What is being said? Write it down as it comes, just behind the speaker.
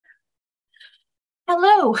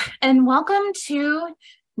Hello, and welcome to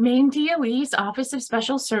Maine DOE's Office of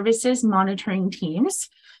Special Services Monitoring Team's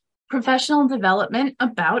Professional Development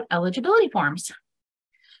about Eligibility Forms.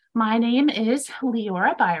 My name is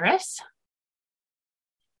Leora Byris,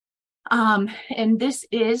 and this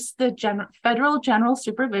is the Federal General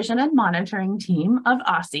Supervision and Monitoring Team of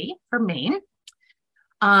OSSI for Maine.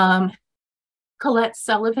 Colette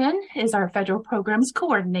Sullivan is our Federal Programs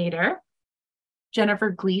Coordinator. Jennifer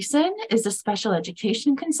Gleason is a Special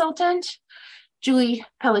Education Consultant. Julie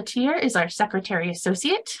Pelletier is our Secretary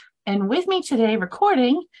Associate. And with me today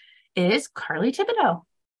recording is Carly Thibodeau.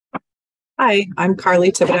 Hi, I'm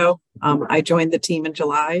Carly Thibodeau. I joined the team in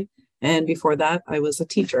July, and before that, I was a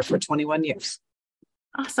teacher for 21 years.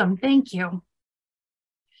 Awesome, thank you.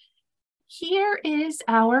 Here is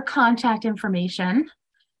our contact information.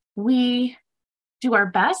 We do our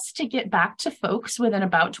best to get back to folks within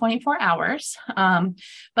about 24 hours,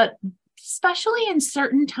 but especially in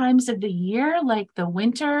certain times of the year, like the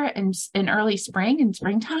winter and in early spring and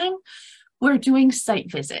springtime, we're doing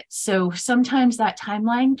site visits. So sometimes that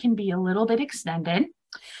timeline can be a little bit extended,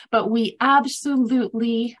 but we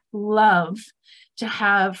absolutely love to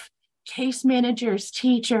have case managers,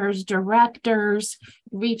 teachers, directors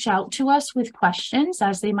reach out to us with questions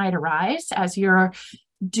as they might arise as you're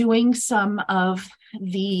doing some of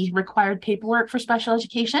the required paperwork for special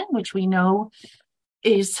education, which we know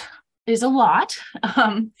is a lot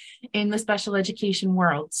in the special education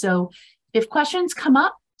world. So if questions come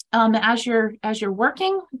up as you're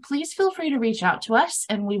working, please feel free to reach out to us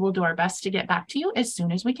and we will do our best to get back to you as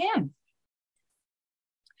soon as we can.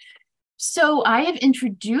 So I have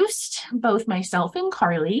introduced both myself and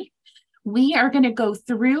Carly. We are going to go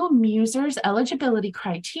through MUSER's eligibility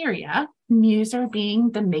criteria, MUSER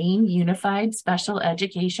being the Maine Unified Special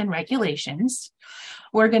Education Regulations.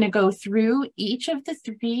 We're going to go through each of the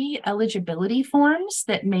 3 eligibility forms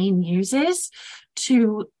that Maine uses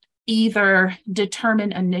to either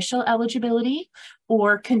determine initial eligibility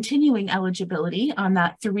or continuing eligibility on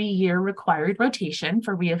that 3-year required rotation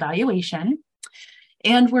for reevaluation.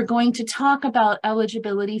 And we're going to talk about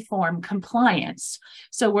eligibility form compliance.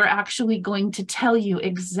 So we're actually going to tell you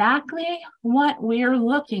exactly what we're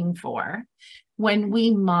looking for when we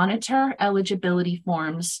monitor eligibility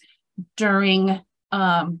forms during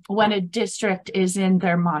when a district is in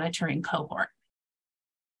their monitoring cohort.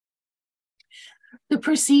 The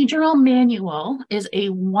procedural manual is a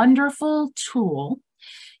wonderful tool.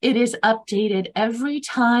 It is updated every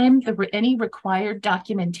time any required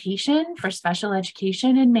documentation for special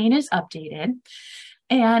education in Maine is updated.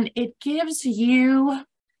 And it gives you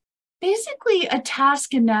basically a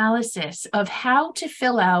task analysis of how to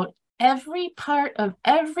fill out every part of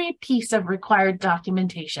every piece of required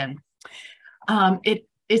documentation.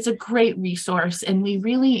 It's a great resource, and we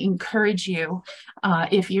really encourage you,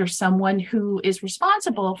 if you're someone who is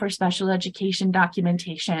responsible for special education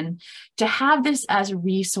documentation, to have this as a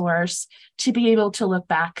resource to be able to look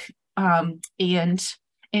back and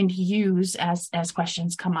use as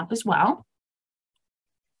questions come up as well.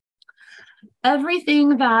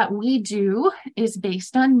 Everything that we do is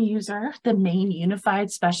based on MUSER, the Maine Unified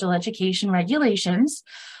Special Education Regulations,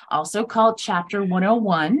 also called Chapter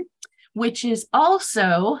 101. Which is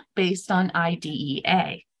also based on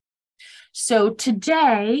IDEA. So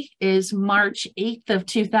today is March 8th of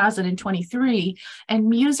 2023, and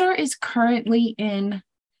MUSER is currently in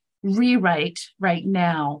rewrite right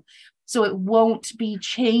now. So it won't be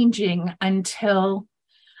changing until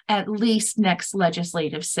at least next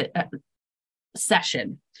legislative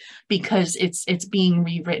session, because it's being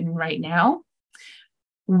rewritten right now.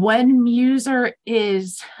 When MUSER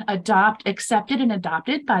is accepted and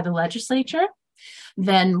adopted by the legislature,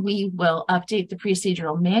 then we will update the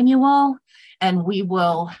procedural manual and we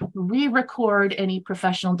will re-record any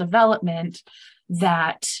professional development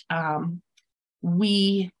that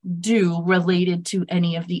we do related to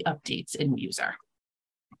any of the updates in MUSER.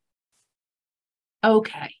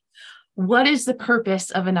 Okay, what is the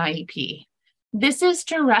purpose of an IEP? This is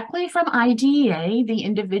directly from IDEA, the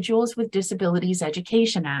Individuals with Disabilities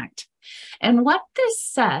Education Act. And what this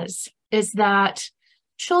says is that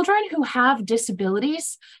children who have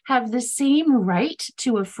disabilities have the same right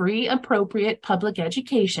to a free, appropriate public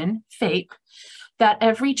education, FAPE, that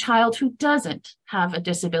every child who doesn't have a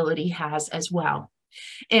disability has as well.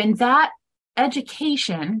 And that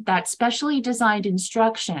education, that specially designed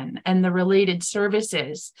instruction and the related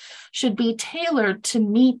services should be tailored to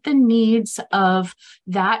meet the needs of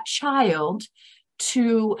that child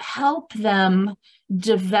to help them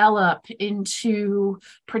develop into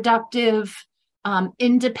productive,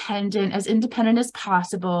 independent as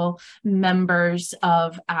possible members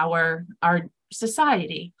of our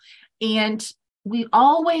society. And we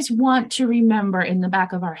always want to remember in the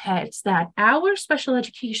back of our heads that our special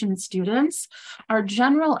education students are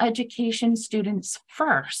general education students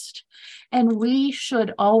first. And we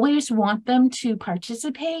should always want them to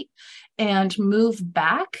participate and move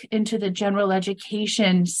back into the general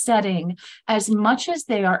education setting as much as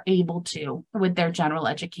they are able to with their general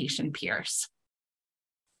education peers.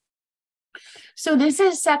 So this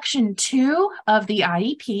is section 2 of the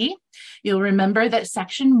IEP. You'll remember that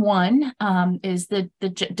section 1 is the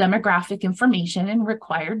demographic information and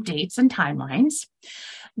required dates and timelines.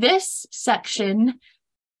 This section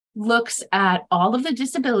looks at all of the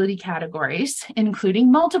disability categories,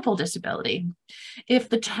 including multiple disability. If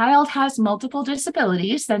the child has multiple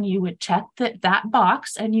disabilities, then you would check that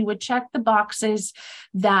box, and you would check the boxes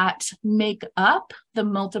that make up the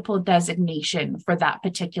multiple designation for that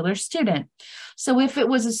particular student. So if it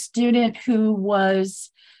was a student who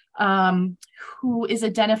is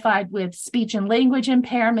identified with speech and language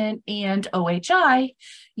impairment and OHI,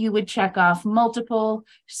 you would check off multiple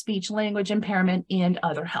speech language impairment and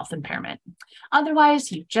other health impairment.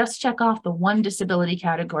 Otherwise, you just check off the one disability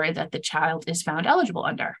category that the child is found eligible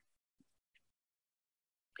under.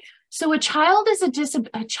 So a child has a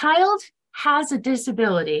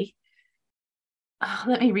disability.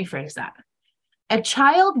 Let me rephrase that. A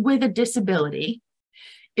child with a disability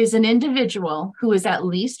is an individual who is at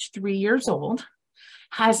least 3 years old,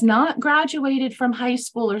 has not graduated from high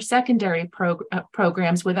school or secondary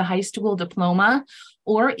programs with a high school diploma,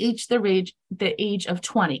 or reached the age of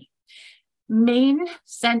 20. Maine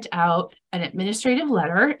sent out an administrative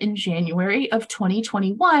letter in January of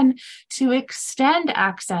 2021 to extend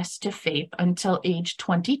access to FAPE until age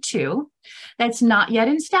 22. That's not yet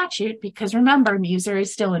in statute because remember, MUSER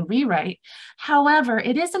is still in rewrite. However,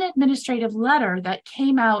 it is an administrative letter that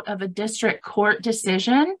came out of a district court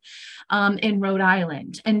decision in Rhode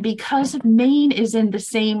Island. And because Maine is in the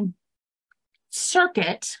same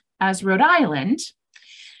circuit as Rhode Island,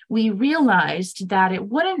 we realized that it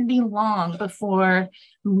wouldn't be long before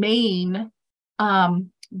Maine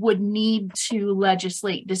would need to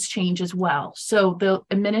legislate this change as well. So the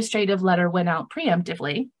administrative letter went out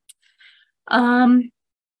preemptively. And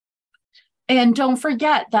don't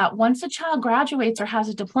forget that once a child graduates or has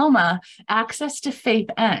a diploma, access to FAPE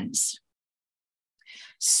ends.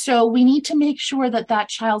 So we need to make sure that that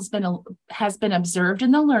child has been observed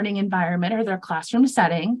in the learning environment or their classroom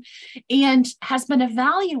setting and has been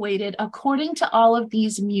evaluated according to all of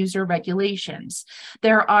these MUSER regulations.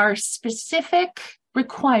 There are specific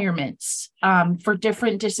requirements for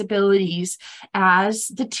different disabilities as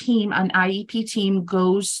the team, an IEP team,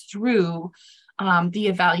 goes through the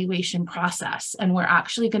evaluation process. And we're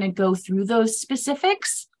actually going to go through those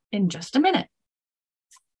specifics in just a minute.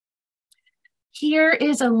 Here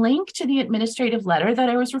is a link to the administrative letter that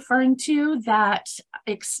I was referring to that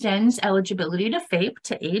extends eligibility to FAPE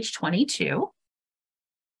to age 22.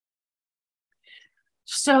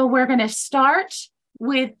 So we're going to start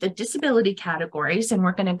with the disability categories, and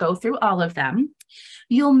we're going to go through all of them.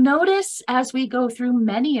 You'll notice as we go through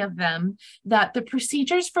many of them that the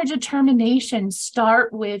procedures for determination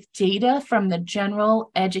start with data from the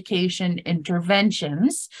general education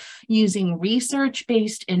interventions using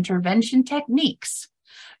research-based intervention techniques.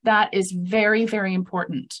 That is very, very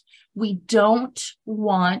important. We don't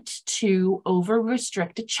want to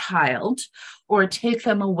over-restrict a child or take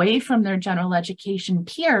them away from their general education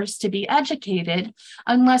peers to be educated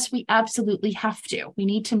unless we absolutely have to. We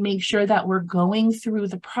need to make sure that we're going through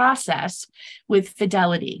the process with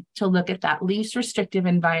fidelity to look at that least restrictive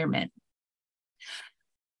environment.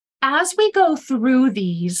 As we go through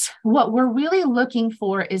these, what we're really looking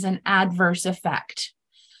for is an adverse effect.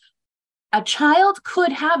 A child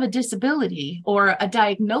could have a disability or a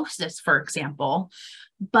diagnosis, for example,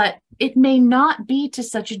 but it may not be to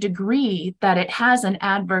such a degree that it has an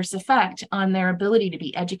adverse effect on their ability to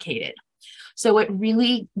be educated. So it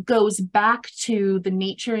really goes back to the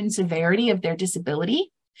nature and severity of their disability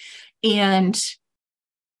and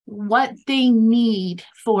what they need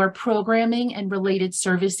for programming and related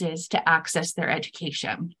services to access their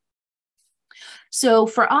education. So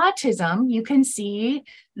for autism, you can see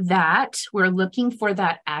that we're looking for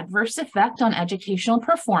that adverse effect on educational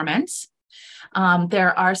performance.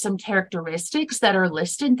 There are some characteristics that are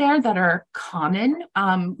listed there that are common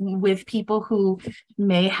with people who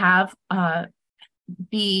may have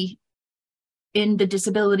be in the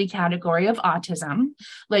disability category of autism,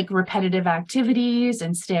 like repetitive activities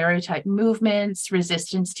and stereotype movements,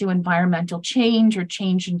 resistance to environmental change or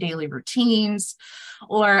change in daily routines,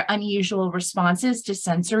 or unusual responses to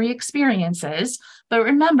sensory experiences. But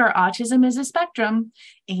remember, autism is a spectrum,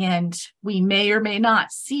 and we may or may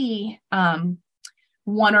not see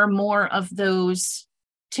one or more of those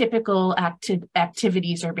typical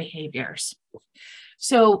activities or behaviors.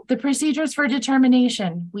 So the procedures for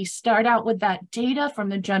determination, we start out with that data from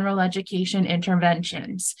the general education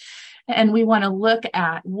interventions. And we want to look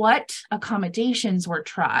at what accommodations were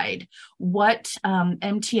tried, what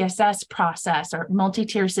MTSS process or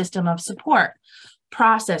multi-tier system of support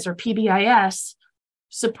process or PBIS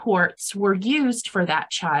supports were used for that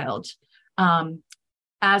child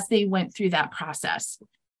as they went through that process.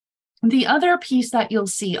 The other piece that you'll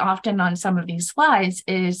see often on some of these slides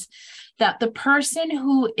is that the person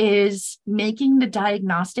who is making the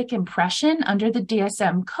diagnostic impression under the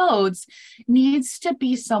DSM codes needs to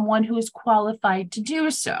be someone who is qualified to do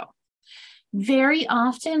so. Very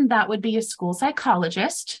often that would be a school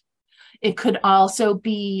psychologist. It could also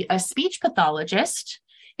be a speech pathologist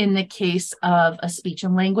in the case of a speech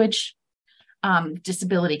and language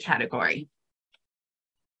disability category.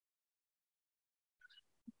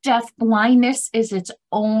 Deaf blindness is its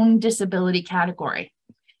own disability category,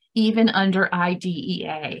 even under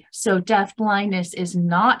IDEA. So deaf blindness is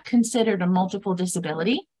not considered a multiple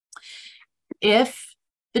disability. If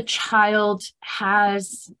the child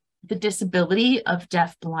has the disability of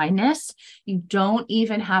deaf blindness, you don't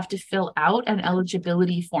even have to fill out an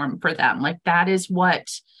eligibility form for them. Like that is what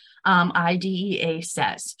IDEA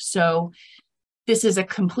says. So this is a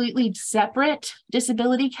completely separate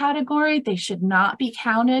disability category. They should not be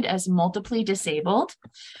counted as multiply disabled.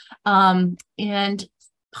 And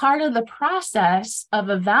part of the process of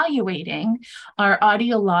evaluating are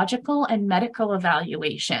audiological and medical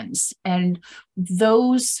evaluations. And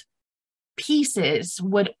those pieces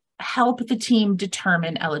would help the team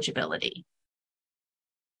determine eligibility.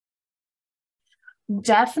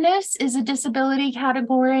 Deafness is a disability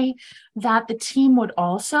category that the team would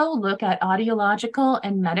also look at audiological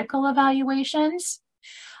and medical evaluations.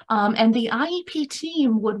 And the IEP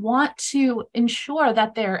team would want to ensure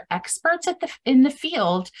that they're experts in the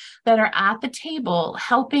field that are at the table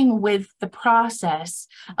helping with the process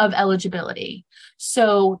of eligibility.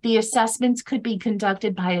 So the assessments could be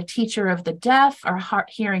conducted by a teacher of the deaf or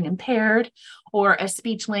hearing impaired, or a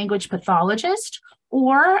speech language pathologist,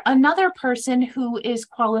 or another person who is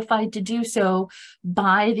qualified to do so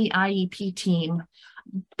by the IEP team.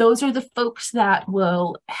 Those are the folks that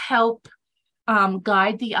will help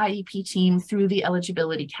guide the IEP team through the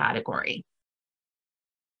eligibility category.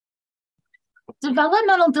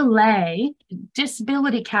 Developmental delay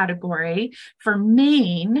disability category for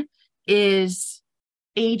Maine is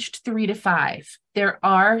aged 3 to 5. There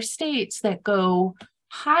are states that go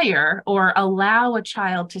higher or allow a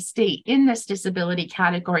child to stay in this disability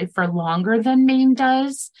category for longer than Maine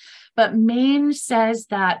does. But Maine says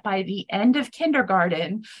that by the end of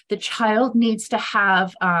kindergarten, the child needs to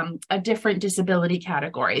have a different disability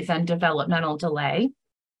category than developmental delay.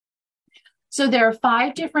 So there are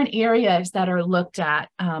 5 different areas that are looked at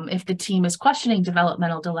if the team is questioning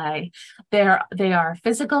developmental delay. They are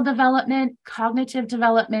physical development, cognitive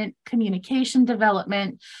development, communication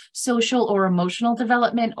development, social or emotional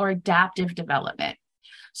development, or adaptive development.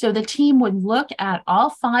 So the team would look at all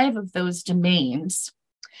 5 of those domains.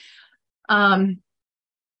 The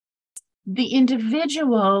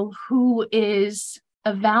individual who is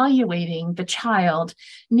evaluating the child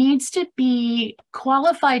needs to be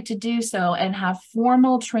qualified to do so and have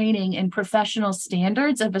formal training in professional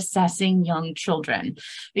standards of assessing young children,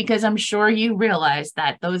 because I'm sure you realize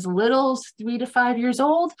that those little 3 to 5 years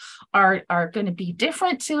old are going to be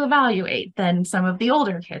different to evaluate than some of the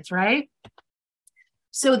older kids, right?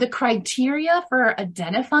 So the criteria for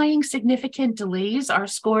identifying significant delays are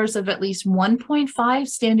scores of at least 1.5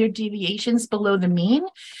 standard deviations below the mean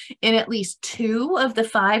in at least 2 of the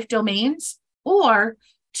 5 domains, or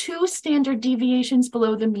 2 standard deviations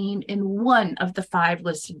below the mean in 1 of the 5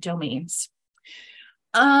 listed domains.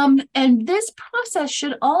 And this process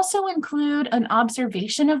should also include an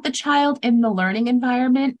observation of the child in the learning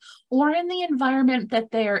environment or in the environment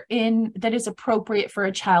that they're in that is appropriate for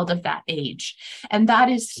a child of that age. And that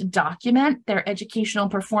is to document their educational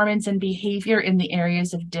performance and behavior in the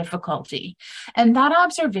areas of difficulty. And that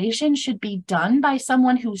observation should be done by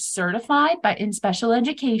someone who's certified in special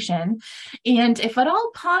education, and if at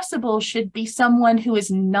all possible, should be someone who is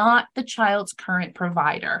not the child's current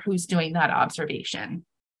provider who's doing that observation.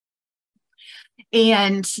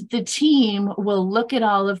 And the team will look at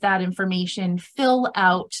all of that information, fill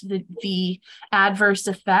out the adverse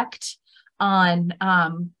effect on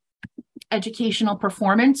educational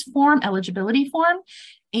performance form, eligibility form,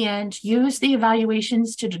 and use the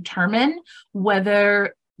evaluations to determine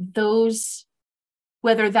whether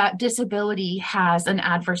that disability has an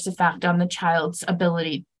adverse effect on the child's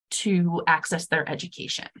ability to access their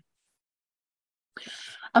education.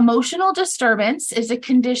 Emotional disturbance is a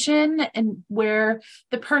condition where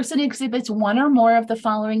the person exhibits one or more of the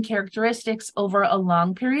following characteristics over a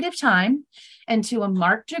long period of time and to a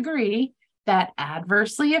marked degree that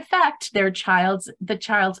adversely affect the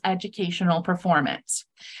child's educational performance.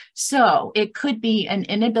 So it could be an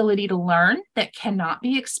inability to learn that cannot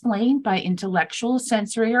be explained by intellectual,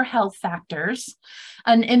 sensory, or health factors,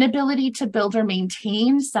 an inability to build or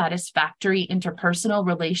maintain satisfactory interpersonal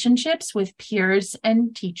relationships with peers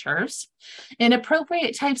and teachers,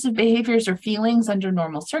 inappropriate types of behaviors or feelings under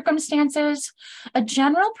normal circumstances, a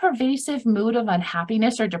general pervasive mood of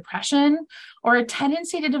unhappiness or depression, or a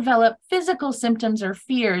tendency to develop physical symptoms or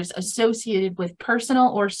fears associated with personal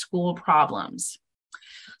or school problems.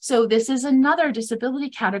 So this is another disability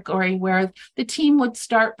category where the team would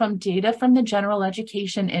start from data from the general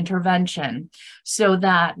education intervention, so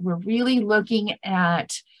that we're really looking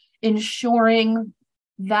at ensuring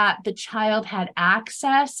that the child had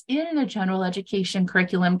access in the general education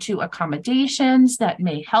curriculum to accommodations that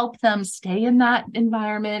may help them stay in that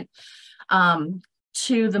environment,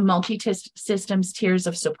 to the multi-systems tiers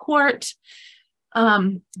of support,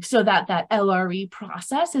 so that LRE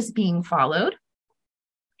process is being followed.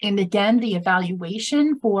 And again, the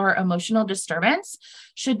evaluation for emotional disturbance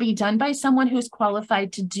should be done by someone who's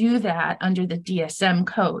qualified to do that under the DSM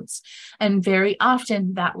codes. And very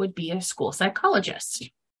often that would be a school psychologist.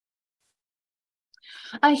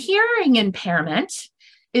 A hearing impairment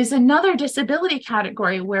is another disability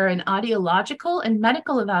category where an audiological and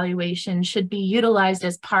medical evaluation should be utilized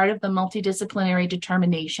as part of the multidisciplinary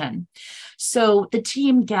determination. So the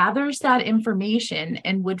team gathers that information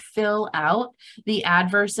and would fill out the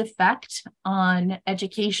adverse effect on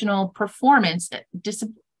educational performance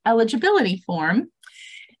eligibility form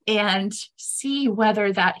and see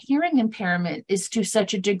whether that hearing impairment is to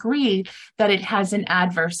such a degree that it has an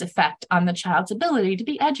adverse effect on the child's ability to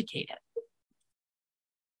be educated.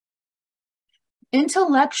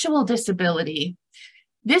 Intellectual disability.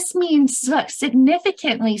 This means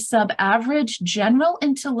significantly sub-average general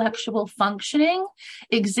intellectual functioning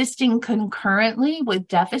existing concurrently with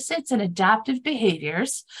deficits in adaptive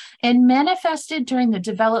behaviors and manifested during the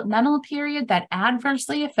developmental period that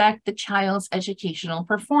adversely affect the child's educational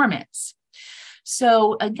performance.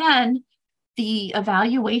 So again, the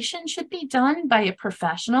evaluation should be done by a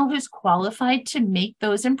professional who's qualified to make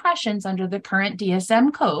those impressions under the current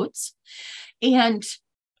DSM codes. And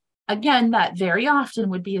again, that very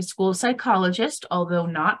often would be a school psychologist, although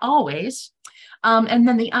not always. And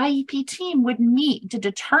then the IEP team would meet to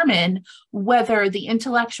determine whether the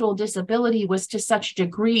intellectual disability was to such a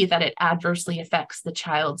degree that it adversely affects the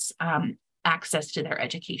child's access to their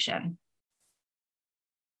education.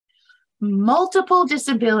 Multiple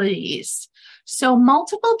disabilities. So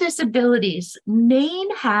multiple disabilities,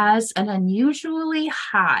 Maine has an unusually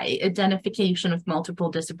high identification of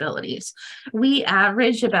multiple disabilities. We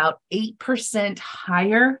average about 8%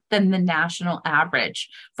 higher than the national average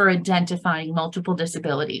for identifying multiple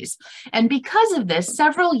disabilities. And because of this,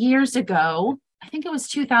 several years ago, I think it was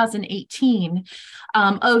 2018,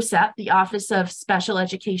 OSEP, the Office of Special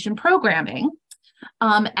Education Programming,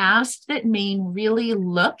 asked that Maine really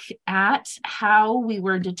look at how we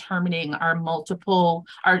were determining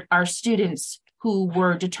our students who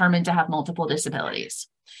were determined to have multiple disabilities.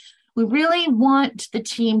 We really want the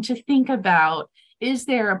team to think about, is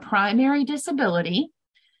there a primary disability?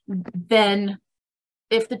 Then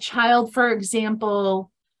if the child, for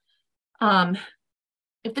example,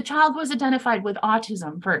 if the child was identified with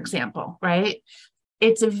autism, for example, right?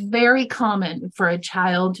 It's very common for a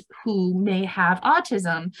child who may have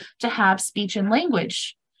autism to have speech and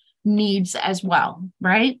language needs as well,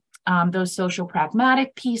 right? Those social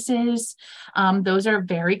pragmatic pieces, those are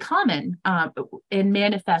very common and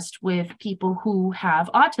manifest with people who have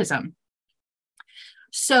autism.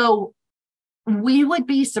 So we would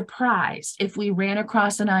be surprised if we ran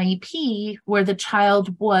across an IEP where the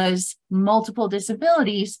child was multiple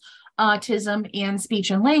disabilities, autism, and speech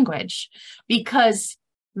and language, because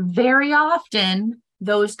very often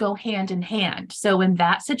those go hand in hand. So in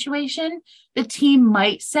that situation, the team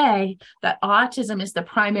might say that autism is the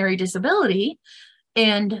primary disability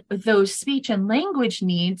and those speech and language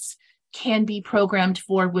needs can be programmed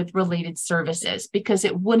for with related services, because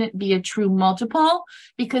it wouldn't be a true multiple,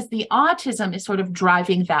 because the autism is sort of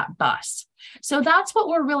driving that bus. So that's what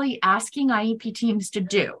we're really asking IEP teams to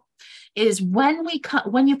do, is when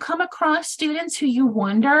you come across students who you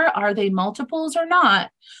wonder, are they multiples or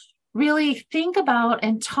not, really think about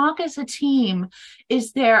and talk as a team.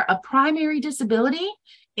 Is there a primary disability?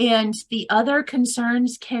 And the other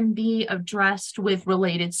concerns can be addressed with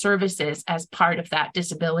related services as part of that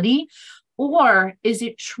disability. Or is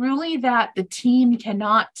it truly that the team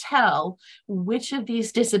cannot tell which of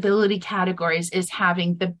these disability categories is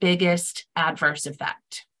having the biggest adverse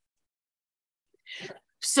effect?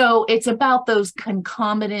 So it's about those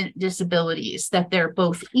concomitant disabilities, that they're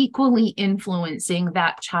both equally influencing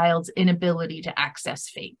that child's inability to access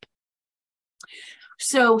FAPE.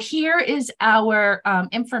 So here is our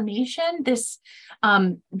information. This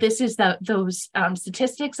is those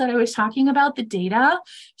statistics that I was talking about, the data.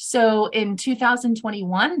 So in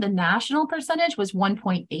 2021, the national percentage was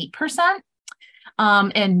 1.8%,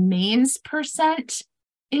 and Maine's percent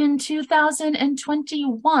in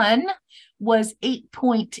 2021 was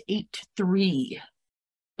 8.83.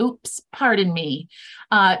 Oops, pardon me,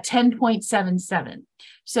 10.77.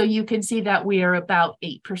 So you can see that we are about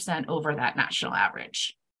 8% over that national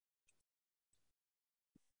average.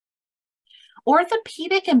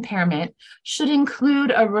 Orthopedic impairment should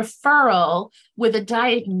include a referral with a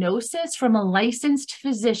diagnosis from a licensed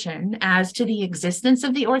physician as to the existence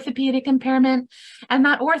of the orthopedic impairment. And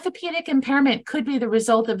that orthopedic impairment could be the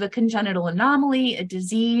result of a congenital anomaly, a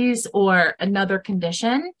disease, or another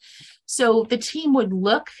condition. So the team would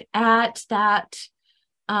look at that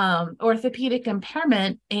orthopedic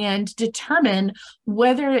impairment and determine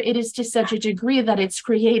whether it is to such a degree that it's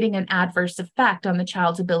creating an adverse effect on the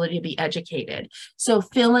child's ability to be educated. So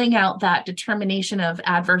filling out that determination of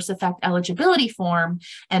adverse effect eligibility form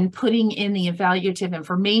and putting in the evaluative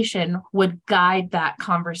information would guide that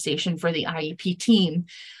conversation for the IEP team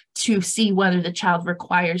to see whether the child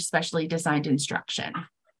requires specially designed instruction.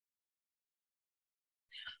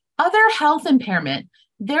 Other health impairment.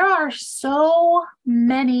 There are so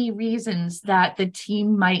many reasons that the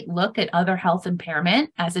team might look at other health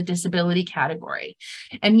impairment as a disability category.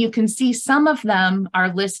 And you can see some of them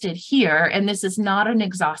are listed here, and this is not an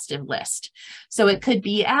exhaustive list. So it could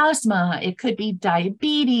be asthma, it could be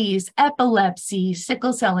diabetes, epilepsy,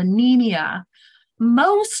 sickle cell anemia.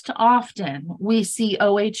 Most often we see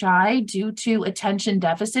OHI due to attention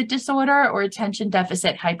deficit disorder or attention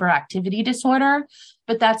deficit hyperactivity disorder,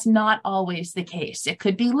 but that's not always the case. It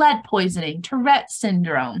could be lead poisoning, Tourette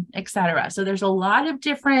syndrome, etc. So there's a lot of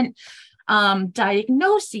different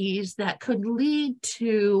diagnoses that could lead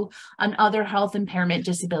to an other health impairment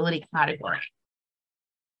disability category.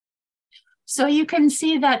 So you can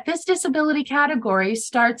see that this disability category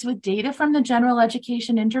starts with data from the general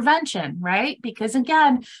education intervention, right? Because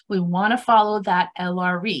again, we want to follow that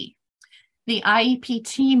LRE. The IEP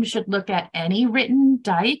team should look at any written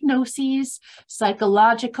diagnoses,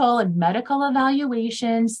 psychological and medical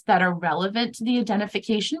evaluations that are relevant to the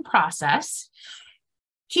identification process,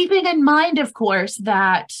 keeping in mind, of course,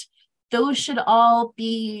 that those should all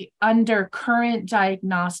be under current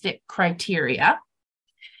diagnostic criteria.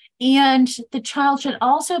 And the child should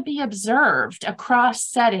also be observed across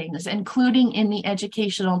settings, including in the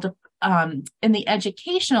educational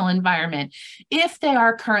environment, if they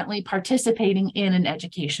are currently participating in an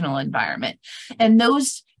educational environment. And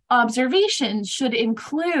those observations should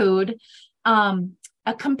include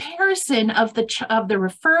a comparison of the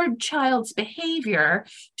referred child's behavior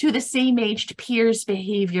to the same aged peers'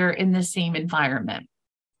 behavior in the same environment.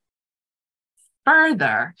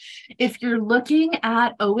 Further, if you're looking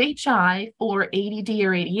at OHI or ADD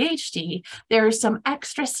or ADHD, there are some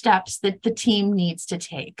extra steps that the team needs to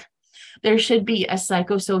take. There should be a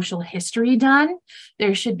psychosocial history done.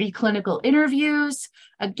 There should be clinical interviews.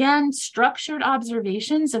 Again, structured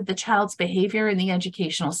observations of the child's behavior in the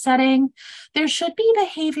educational setting. There should be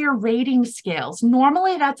behavior rating scales.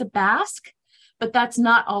 Normally that's a BASC, but that's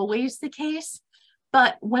not always the case.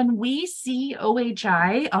 But when we see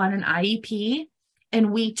OHI on an IEP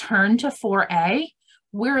and we turn to 4A,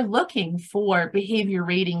 we're looking for behavior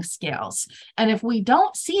rating scales. And if we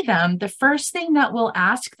don't see them, the first thing that we'll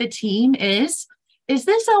ask the team is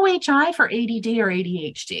this OHI for ADD or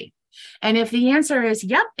ADHD? And if the answer is,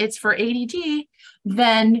 yep, it's for ADD,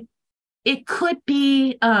 then it could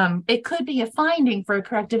be a finding for a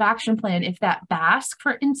corrective action plan if that BASC,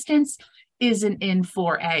 for instance, isn't in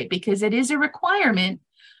 4A, because it is a requirement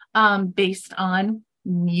based on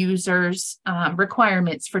users'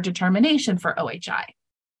 requirements for determination for OHI.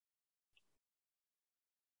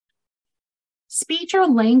 Speech or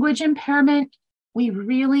language impairment, we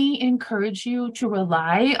really encourage you to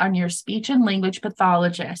rely on your speech and language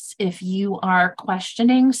pathologist if you are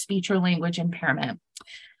questioning speech or language impairment.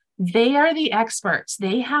 They are the experts.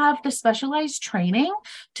 They have the specialized training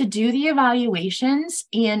to do the evaluations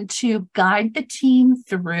and to guide the team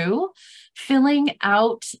through filling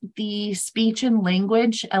out the speech and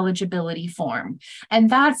language eligibility form. And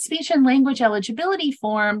that speech and language eligibility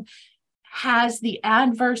form has the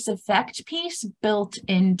adverse effect piece built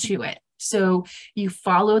into it. So you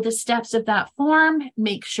follow the steps of that form,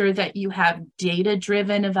 make sure that you have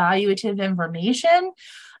data-driven evaluative information,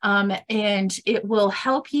 and it will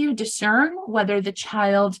help you discern whether the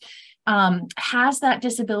child has that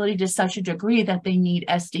disability to such a degree that they need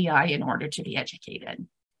SDI in order to be educated.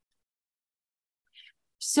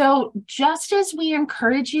 So just as we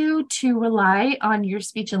encourage you to rely on your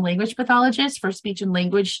speech and language pathologist for speech and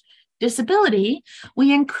language disability,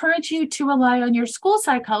 we encourage you to rely on your school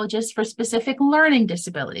psychologist for specific learning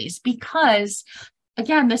disabilities because,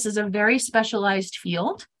 again, this is a very specialized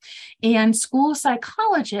field, and school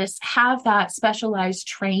psychologists have that specialized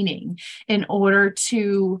training in order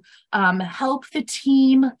to help the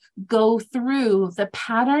team go through the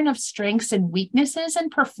pattern of strengths and weaknesses in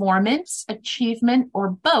performance, achievement, or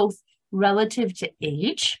both relative to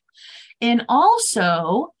age. And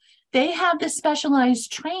also, they have the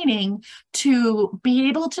specialized training to be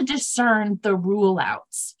able to discern the rule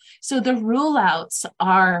outs. So the rule outs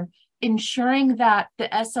are ensuring that the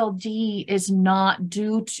SLD is not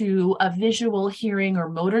due to a visual, hearing, or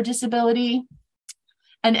motor disability,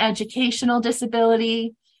 an educational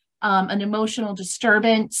disability, an emotional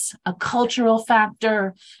disturbance, a cultural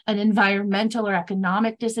factor, an environmental or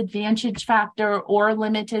economic disadvantage factor, or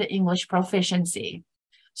limited English proficiency.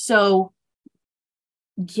 So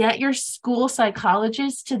get your school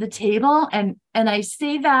psychologist to the table. And I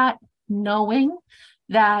say that knowing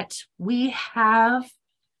that we have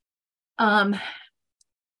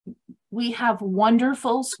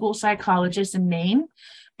wonderful school psychologists in Maine,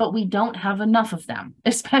 but we don't have enough of them,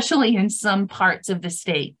 especially in some parts of the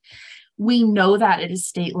state. We know that at a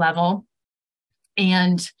state level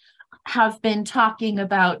and have been talking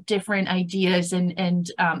about different ideas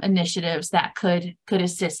and initiatives that could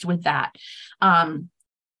assist with that.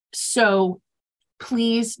 So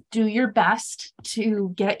please do your best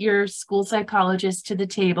to get your school psychologist to the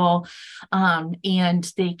table,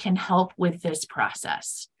 and they can help with this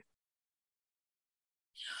process.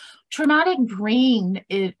 Traumatic brain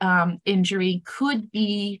injury could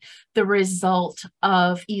be the result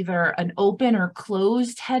of either an open or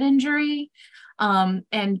closed head injury.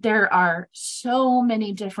 And there are so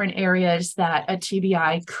many different areas that a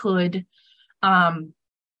TBI could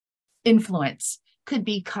influence. Could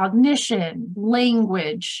be cognition,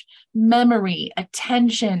 language, memory,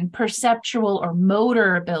 attention, perceptual or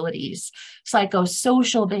motor abilities,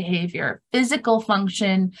 psychosocial behavior, physical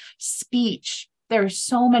function, speech. There are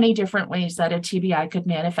so many different ways that a TBI could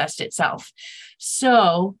manifest itself.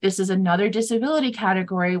 So this is another disability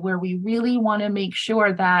category where we really want to make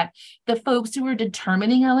sure that the folks who are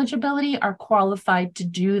determining eligibility are qualified to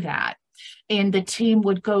do that. And the team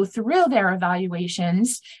would go through their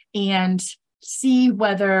evaluations and see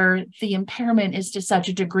whether the impairment is to such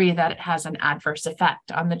a degree that it has an adverse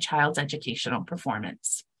effect on the child's educational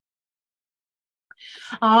performance.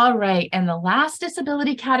 All right, and the last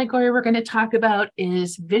disability category we're going to talk about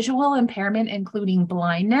is visual impairment, including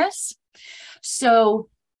blindness. So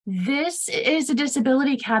this is a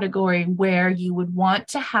disability category where you would want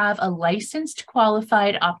to have a licensed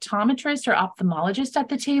qualified optometrist or ophthalmologist at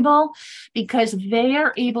the table because they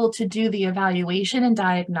are able to do the evaluation and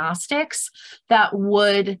diagnostics that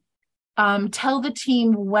would tell the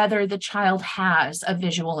team whether the child has a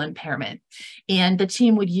visual impairment. And the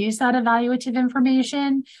team would use that evaluative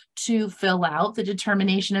information to fill out the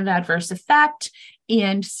determination of adverse effect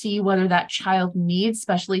and see whether that child needs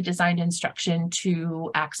specially designed instruction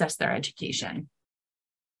to access their education.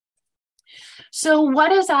 So what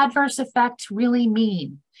does adverse effect really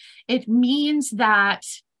mean? It means that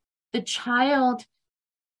the child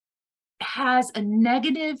has a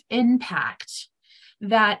negative impact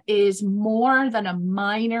that is more than a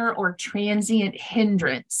minor or transient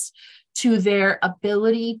hindrance to their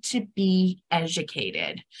ability to be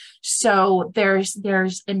educated. So there's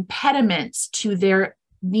impediments to their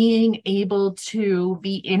being able to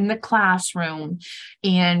be in the classroom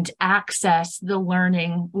and access the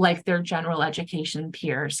learning like their general education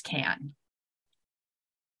peers can.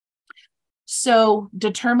 So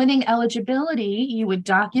determining eligibility, you would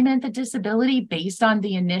document the disability based on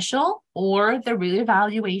the initial or the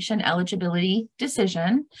reevaluation eligibility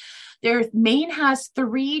decision. Maine has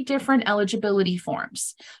 3 different eligibility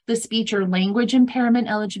forms: the speech or language impairment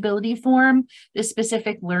eligibility form, the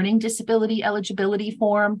specific learning disability eligibility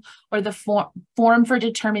form, or the form for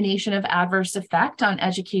determination of adverse effect on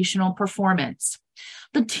educational performance.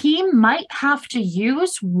 The team might have to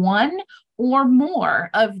use one or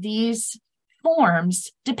more of these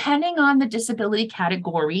forms depending on the disability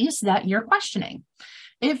categories that you're questioning.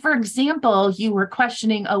 If, for example, you were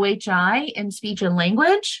questioning OHI in speech and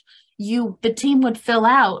language, the team would fill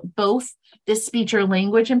out both the speech or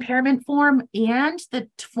language impairment form and the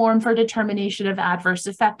form for determination of adverse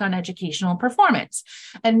effect on educational performance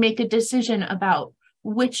and make a decision about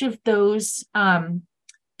which of those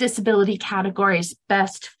disability categories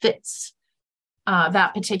best fits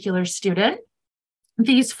that particular student.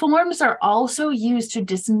 These forms are also used to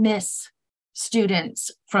dismiss students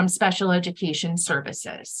from special education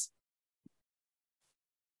services.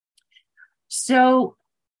 So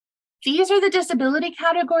these are the disability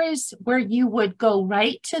categories where you would go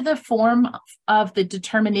right to the form of the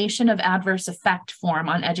determination of adverse effect form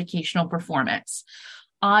on educational performance: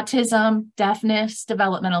 autism, deafness,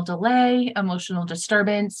 developmental delay, emotional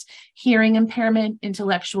disturbance, hearing impairment,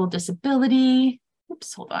 intellectual disability,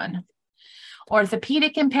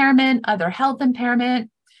 orthopedic impairment, other health impairment,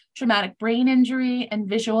 traumatic brain injury, and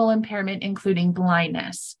visual impairment, including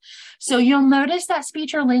blindness. So you'll notice that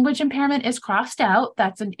speech or language impairment is crossed out.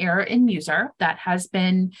 That's an error in user that has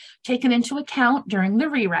been taken into account during the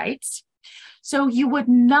rewrites. So you would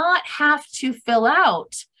not have to fill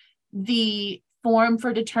out the form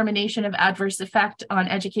for determination of adverse effect on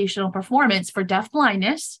educational performance for deaf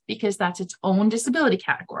blindness, because that's its own disability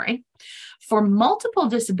category. For multiple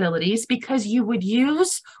disabilities, because you would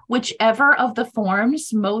use whichever of the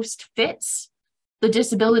forms most fits the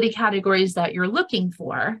disability categories that you're looking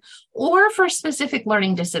for, or for specific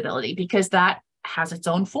learning disability, because that has its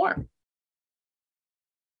own form.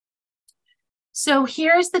 So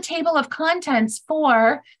here's the table of contents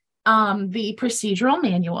for the procedural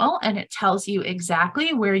manual, and it tells you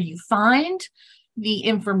exactly where you find the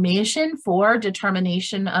information for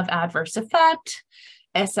determination of adverse effect,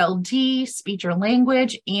 SLD, speech or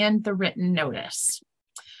language, and the written notice.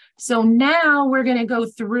 So now we're going to go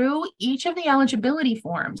through each of the eligibility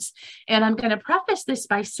forms, and I'm going to preface this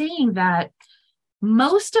by saying that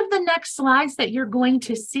most of the next slides that you're going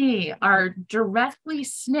to see are directly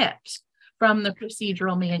snipped from the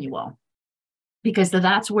procedural manual, because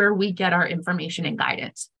that's where we get our information and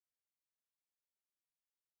guidance.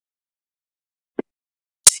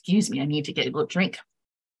 Excuse me, I need to get a little drink.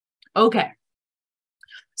 Okay,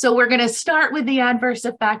 so we're going to start with the adverse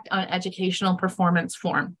effect on educational performance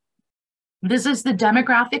form. This is the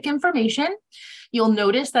demographic information. You'll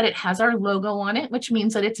notice that it has our logo on it, which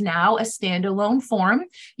means that it's now a standalone form.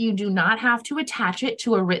 You do not have to attach it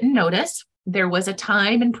to a written notice. There was a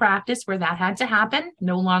time in practice where that had to happen,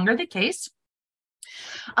 no longer the case.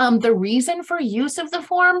 The reason for use of the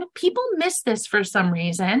form, people miss this for some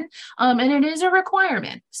reason, and it is a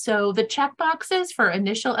requirement. So the check boxes for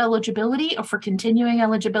initial eligibility or for continuing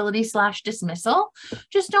eligibility / dismissal,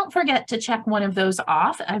 just don't forget to check one of those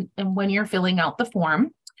off and when you're filling out the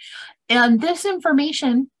form. And this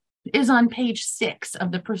information is on page 6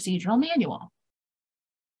 of the procedural manual.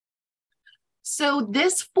 So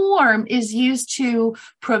this form is used to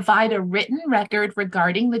provide a written record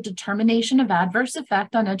regarding the determination of adverse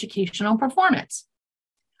effect on educational performance.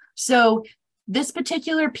 So this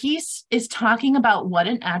particular piece is talking about what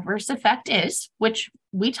an adverse effect is, which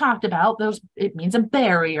we talked about. It means a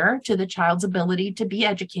barrier to the child's ability to be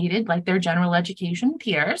educated like their general education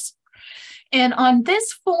peers. And on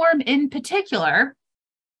this form in particular,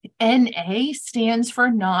 NA stands for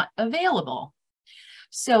not available.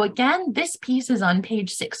 So again, this piece is on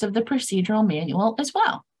page 6 of the procedural manual as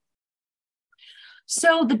well.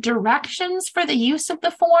 So the directions for the use of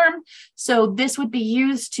the form, so this would be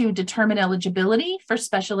used to determine eligibility for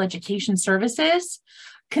special education services,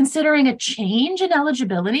 considering a change in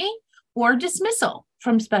eligibility or dismissal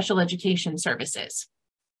from special education services.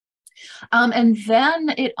 And then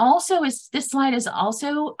this slide is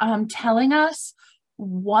also telling us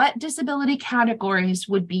what disability categories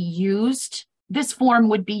would be used. This form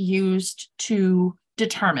would be used to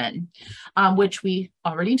determine, which we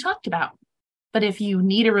already talked about. But if you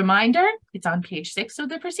need a reminder, it's on page 6 of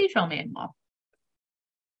the procedural manual.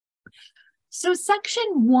 So section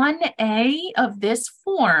 1A of this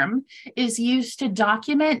form is used to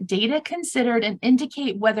document data considered and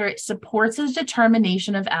indicate whether it supports a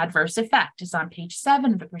determination of adverse effect. It's on page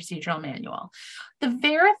 7 of the procedural manual. The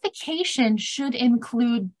verification should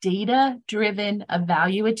include data-driven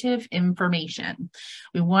evaluative information.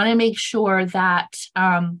 We want to make sure that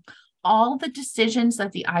all the decisions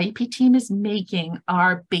that the IEP team is making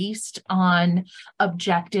are based on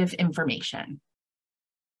objective information.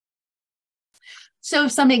 So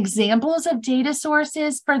some examples of data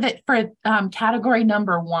sources for category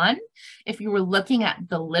number 1, if you were looking at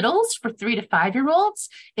the littles for 3 to 5-year-olds,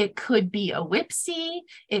 it could be a WIPSI,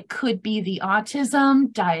 it could be the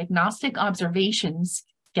autism diagnostic observations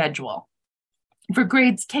schedule. For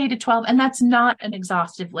grades K to 12, and that's not an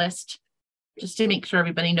exhaustive list, just to make sure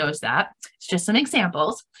everybody knows that. It's just some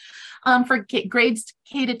examples. For grades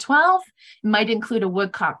K to 12, it might include a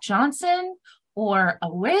Woodcock-Johnson, or a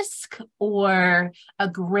WISC, or a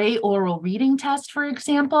Gray oral reading test, for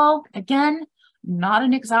example. Again, not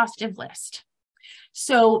an exhaustive list.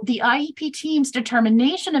 So the IEP team's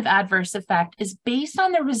determination of adverse effect is based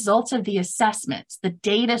on the results of the assessments, the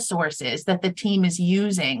data sources that the team is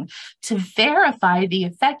using to verify the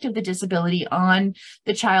effect of the disability on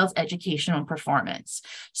the child's educational performance.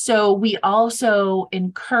 So we also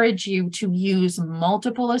encourage you to use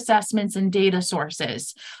multiple assessments and data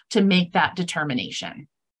sources to make that determination.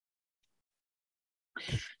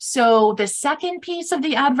 So the second piece of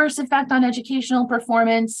the adverse effect on educational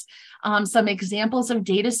performance, some examples of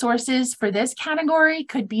data sources for this category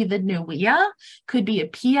could be the NUIA, could be a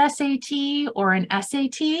PSAT or an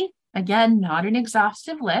SAT. Again, not an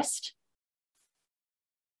exhaustive list.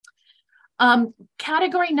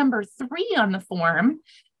 Category number 3 on the form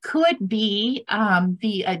could be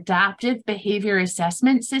the Adaptive Behavior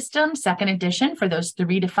Assessment System, 2nd edition for those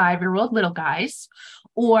 3 to 5-year-old little guys,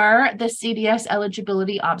 or the CDS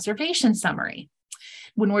Eligibility Observation Summary.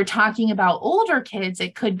 When we're talking about older kids,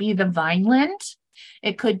 it could be the Vineland,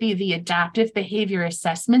 it could be the Adaptive Behavior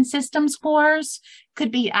Assessment System scores,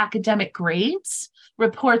 could be academic grades,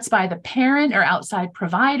 reports by the parent or outside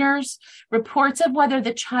providers, reports of whether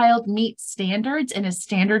the child meets standards in a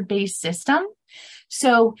standard-based system.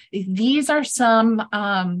 So these are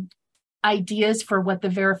some ideas for what the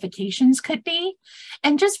verifications could be.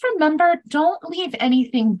 And just remember, don't leave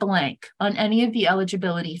anything blank on any of the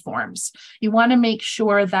eligibility forms. You want to make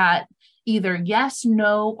sure that either yes,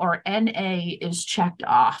 no, or NA is checked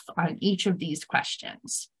off on each of these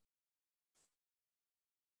questions.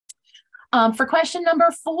 For question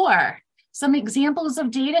number 4, some examples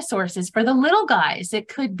of data sources for the little guys. It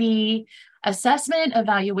could be Assessment,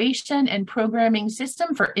 Evaluation, and Programming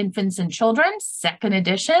System for Infants and Children, 2nd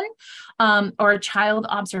edition, or a Child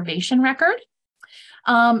Observation Record.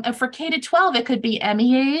 For K to 12, it could be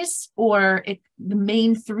MEAs or the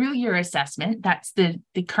Maine through-year assessment. That's the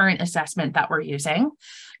current assessment that we're using.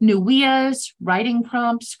 NUIAs, writing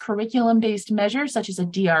prompts, curriculum-based measures such as a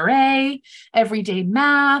DRA, everyday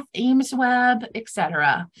math, Ames Web,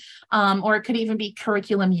 etc. Or it could even be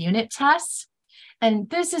curriculum unit tests. And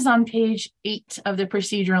this is on page 8 of the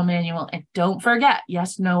procedural manual. And don't forget,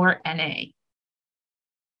 yes, no, or NA.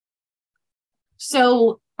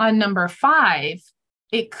 So on number 5,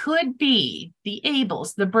 it could be the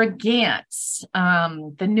ABLES, the Brigants,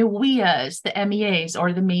 the NUIAs, the MEAs,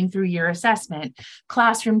 or the Maine through-year assessment,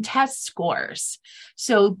 classroom test scores.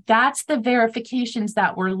 So that's the verifications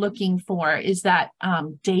that we're looking for, is that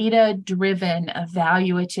data-driven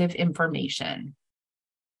evaluative information.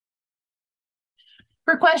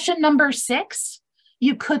 For question number 6,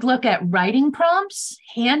 you could look at writing prompts,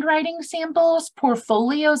 handwriting samples,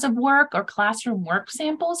 portfolios of work, or classroom work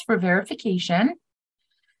samples for verification.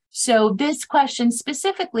 So this question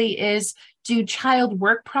specifically is, do child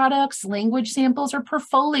work products, language samples, or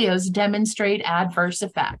portfolios demonstrate adverse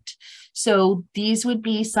effect? So these would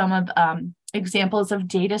be some of examples of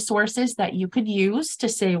data sources that you could use to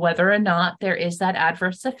say whether or not there is that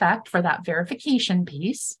adverse effect for that verification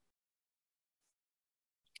piece.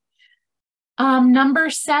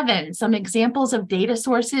 Number 7, some examples of data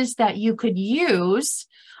sources that you could use,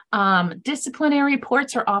 disciplinary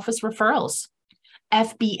reports or office referrals.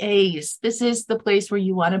 FBAs, this is the place where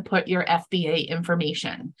you want to put your FBA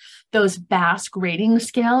information. Those BAS grading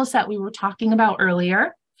scales that we were talking about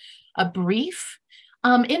earlier, a brief,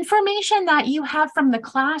 information that you have from the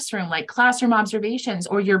classroom, like classroom observations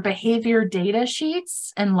or your behavior data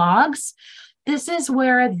sheets and logs. This is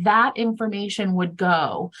where that information would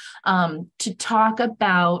go to talk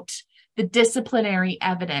about the disciplinary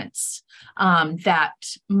evidence that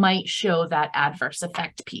might show that adverse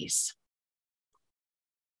effect piece.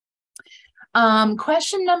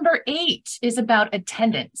 Question number 8 is about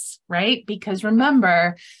attendance, right? Because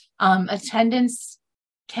remember, attendance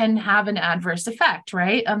can have an adverse effect,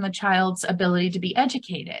 right, on the child's ability to be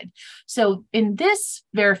educated. So in this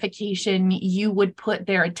verification, you would put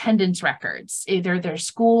their attendance records, either their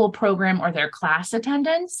school program or their class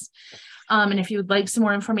attendance. And if you would like some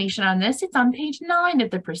more information on this, it's on page 9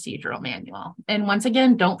 of the procedural manual. And once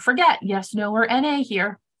again, don't forget, yes, no, or NA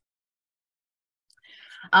here.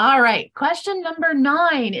 All right, question number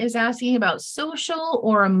 9 is asking about social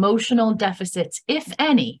or emotional deficits, if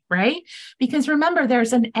any, right? Because remember,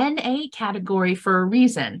 there's an NA category for a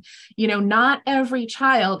reason. You know, not every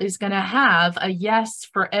child is going to have a yes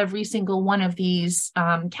for every single one of these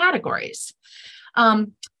categories.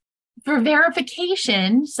 For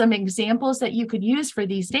verification, some examples that you could use for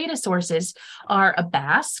these data sources are a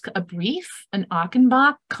BASC, a brief, an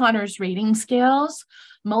Achenbach, Connors rating scales,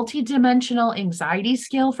 multidimensional anxiety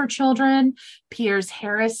scale for children,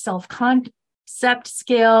 Piers-Harris self-concept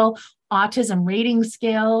scale, autism rating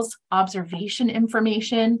scales, observation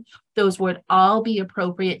information. Those would all be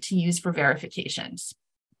appropriate to use for verifications.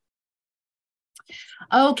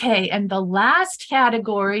 Okay, and the last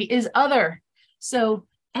category is other. So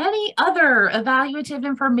any other evaluative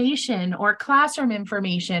information or classroom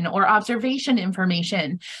information or observation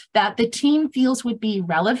information that the team feels would be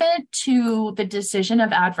relevant to the decision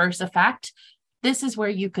of adverse effect, this is where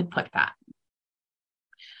you could put that.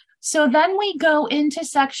 So then we go into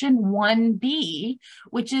section 1B,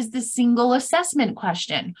 which is the single assessment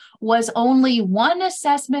question. Was only one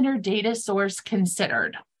assessment or data source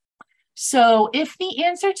considered? So if the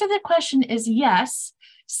answer to the question is yes,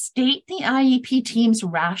 state the IEP team's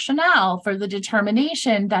rationale for the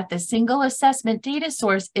determination that the single assessment data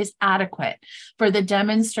source is adequate for the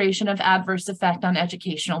demonstration of adverse effect on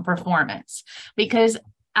educational performance. Because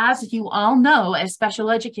as you all know, as special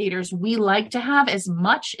educators, we like to have as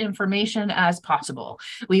much information as possible.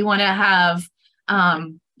 We want to have,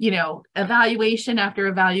 you know, evaluation after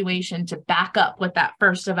evaluation to back up what that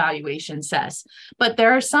first evaluation says. But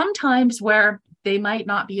there are some times where they might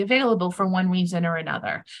not be available for one reason or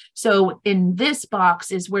another. So in this box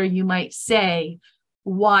is where you might say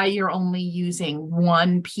why you're only using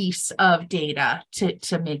one piece of data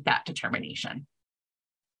to make that determination.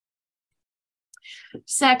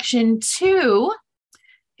 Section 2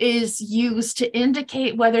 is used to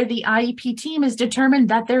indicate whether the IEP team has determined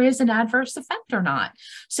that there is an adverse effect or not.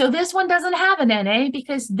 So this one doesn't have an NA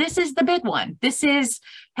because this is the big one. This is,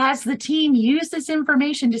 has the team used this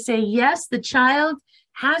information to say, yes, the child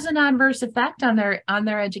has an adverse effect on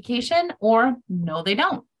their education, or no, they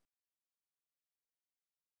don't.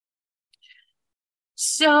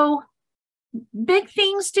 So big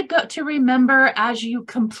things to remember as you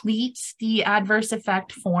complete the adverse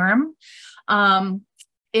effect form.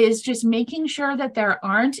 Is just making sure that there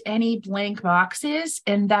aren't any blank boxes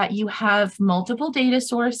and that you have multiple data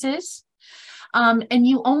sources. And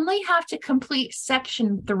you only have to complete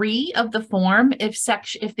section 3 of the form if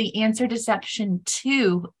the answer to section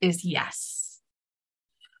 2 is yes.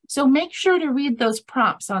 So make sure to read those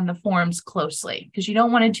prompts on the forms closely because you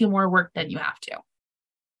don't want to do more work than you have to.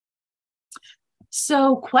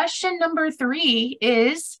 So question number 3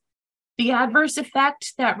 is, the adverse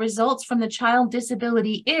effect that results from the child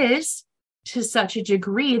disability is to such a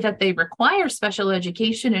degree that they require special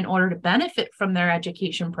education in order to benefit from their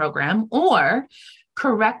education program, or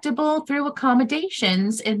correctable through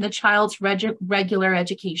accommodations in the child's regular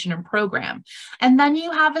education and program. And then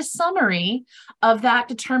you have a summary of that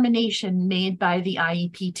determination made by the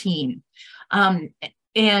IEP team.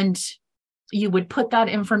 And you would put that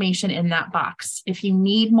information in that box. If you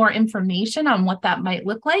need more information on what that might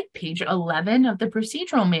look like, page 11 of the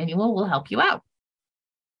procedural manual will help you out.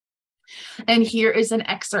 And here is an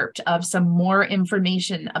excerpt of some more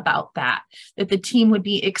information about that the team would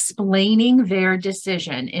be explaining their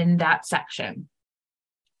decision in that section.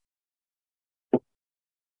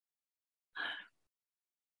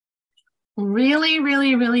 Really,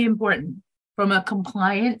 really, really important from a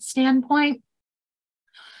compliance standpoint.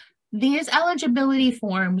 These eligibility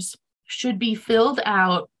forms should be filled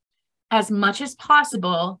out as much as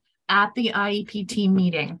possible at the IEP team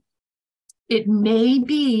meeting. It may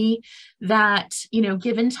be that, you know,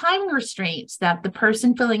 given time restraints, that the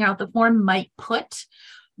person filling out the form might put,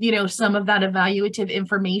 you know, some of that evaluative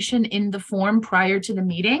information in the form prior to the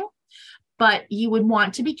meeting. But you would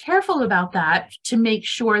want to be careful about that to make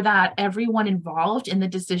sure that everyone involved in the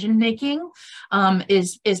decision-making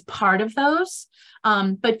is part of those.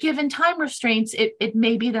 But given time restraints, it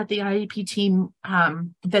may be that the IEP team,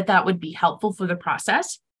 that would be helpful for the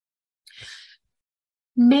process.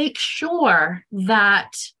 Make sure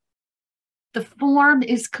that the form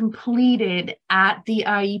is completed at the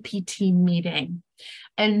IEP team meeting,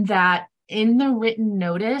 and that in the written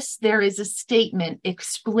notice, there is a statement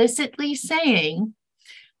explicitly saying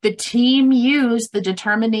the team used the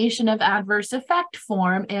determination of adverse effect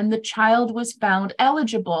form and the child was found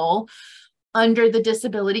eligible under the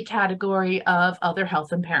disability category of other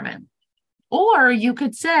health impairment. Or you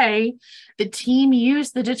could say the team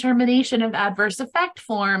used the determination of adverse effect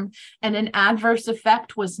form and an adverse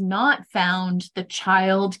effect was not found. The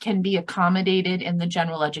child can be accommodated in the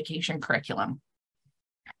general education curriculum.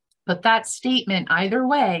 But that statement, either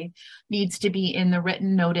way, needs to be in the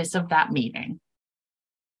written notice of that meeting.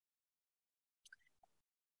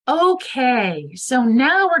 Okay, so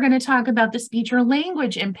now we're going to talk about the speech or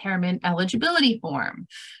language impairment eligibility form.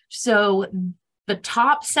 So the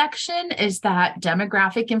top section is that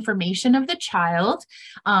demographic information of the child.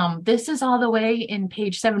 This is all the way in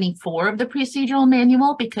page 74 of the procedural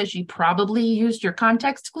manual because you probably used your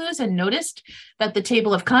context clues and noticed that the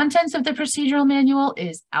table of contents of the procedural manual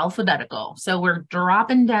is alphabetical. So we're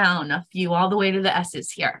dropping down a few all the way to the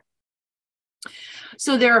S's here.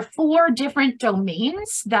 So there are 4 different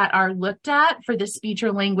domains that are looked at for the speech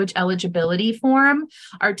or language eligibility form: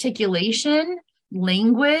 articulation,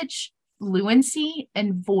 language, fluency,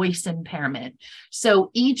 and voice impairment. So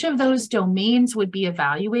each of those domains would be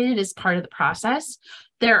evaluated as part of the process.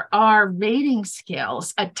 There are rating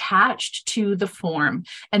scales attached to the form,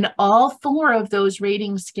 and all 4 of those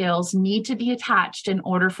rating scales need to be attached in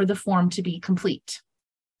order for the form to be complete.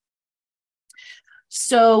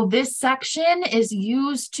 So this section is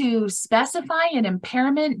used to specify an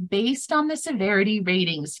impairment based on the severity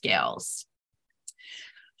rating scales.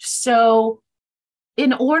 So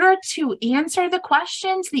in order to answer the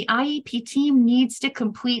questions, the IEP team needs to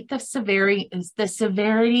complete the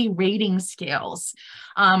severity rating scales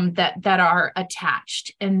that are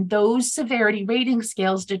attached. And those severity rating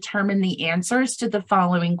scales determine the answers to the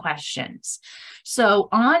following questions. So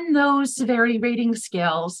on those severity rating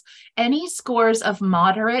scales, any scores of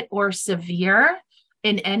moderate or severe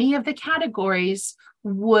in any of the categories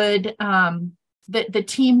would, the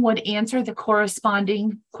team would answer the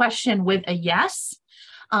corresponding question with a yes.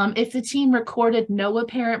 If the team recorded no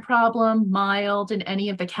apparent problem, mild in any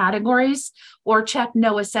of the categories, or checked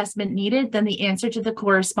no assessment needed, then the answer to the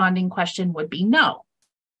corresponding question would be no.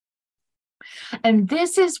 And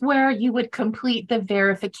this is where you would complete the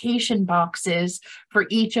verification boxes for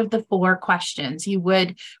each of the 4 questions. You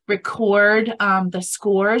would record the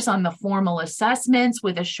scores on the formal assessments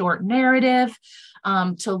with a short narrative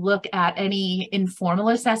to look at any informal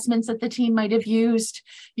assessments that the team might have used.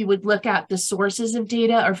 You would look at the sources of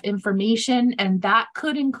data or information, and that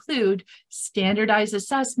could include standardized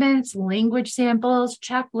assessments, language samples,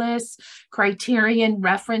 checklists, criterion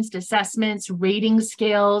referenced assessments, rating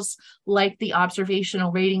scales like the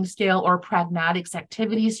observational rating scale or pragmatics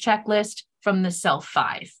activities checklist from the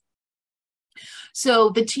SELF-5. So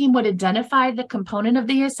the team would identify the component of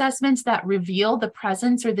the assessments that reveal the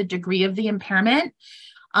presence or the degree of the impairment.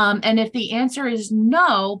 And if the answer is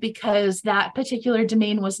no, because that particular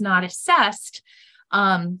domain was not assessed,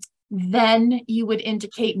 then you would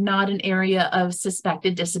indicate not an area of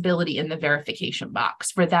suspected disability in the verification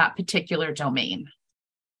box for that particular domain.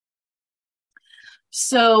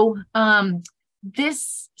 So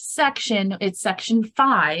this section, it's section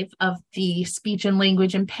 5 of the speech and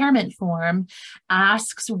language impairment form,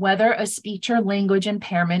 asks whether a speech or language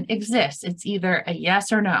impairment exists. It's either a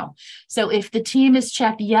yes or no. So if the team has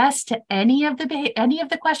checked yes to any of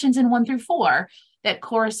the questions in 1 through 4 that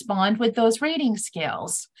correspond with those rating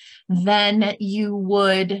scales, then you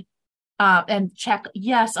would and check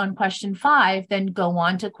yes on question 5, then go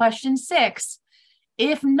on to question 6.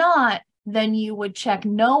 If not, then you would check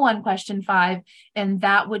no on question 5, and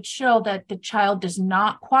that would show that the child does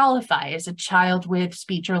not qualify as a child with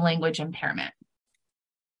speech or language impairment.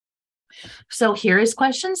 So here is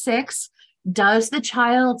question 6. Does the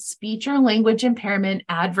child's speech or language impairment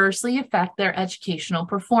adversely affect their educational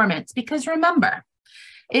performance? Because remember,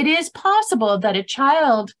 it is possible that a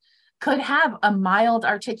child could have a mild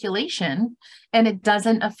articulation and it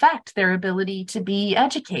doesn't affect their ability to be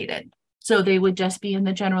educated. So they would just be in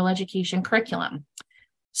the general education curriculum.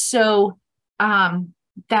 So those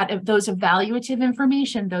evaluative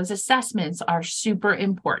information, those assessments are super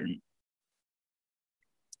important.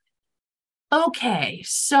 Okay,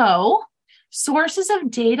 so sources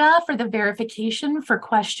of data for the verification for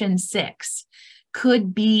question 6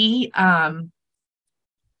 could be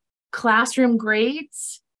classroom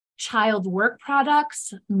grades, child work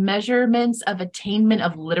products, measurements of attainment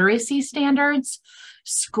of literacy standards,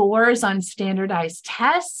 scores on standardized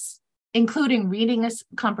tests, including reading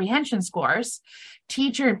comprehension scores,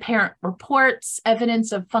 teacher and parent reports,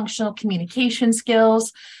 evidence of functional communication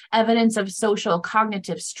skills, evidence of social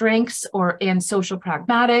cognitive strengths and social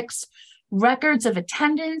pragmatics, records of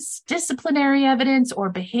attendance, disciplinary evidence, or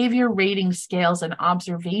behavior rating scales and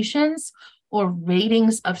observations, or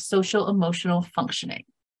ratings of social emotional functioning.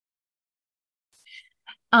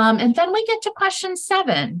 And then we get to question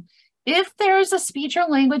 7. If there is a speech or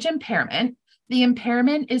language impairment, the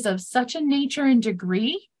impairment is of such a nature and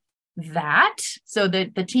degree that, so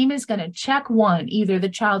that the team is going to check 1, either the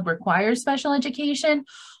child requires special education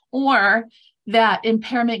or that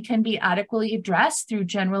impairment can be adequately addressed through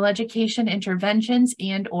general education interventions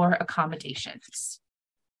and or accommodations.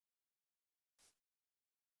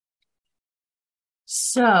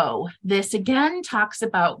 So this again talks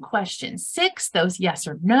about question 6, those yes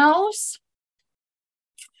or no's.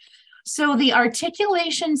 So the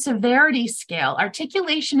articulation severity scale,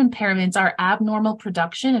 articulation impairments are abnormal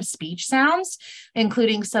production of speech sounds,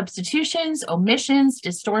 including substitutions, omissions,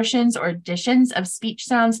 distortions, or additions of speech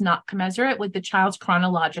sounds not commensurate with the child's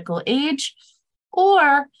chronological age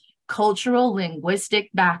or cultural linguistic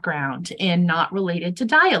background and not related to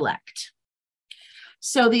dialect.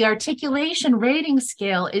 So the articulation rating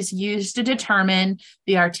scale is used to determine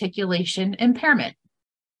the articulation impairment.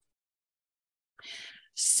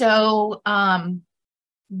 So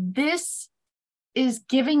this is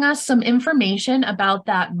giving us some information about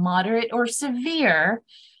that moderate or severe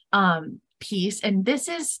piece. And this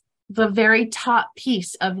is the very top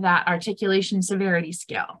piece of that articulation severity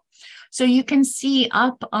scale. So you can see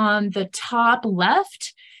up on the top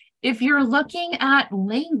left, if you're looking at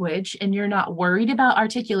language and you're not worried about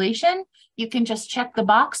articulation, you can just check the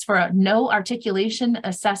box for a no articulation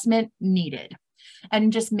assessment needed.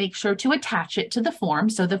 And just make sure to attach it to the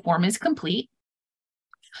form so the form is complete.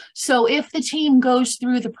 So if the team goes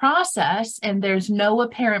through the process and there's no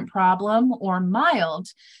apparent problem or mild,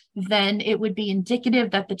 then it would be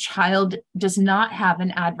indicative that the child does not have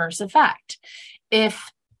an adverse effect.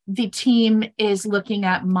 If the team is looking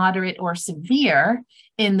at moderate or severe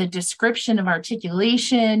in the description of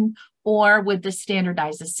articulation or with the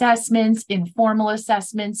standardized assessments, informal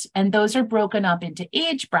assessments, and those are broken up into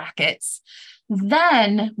age brackets,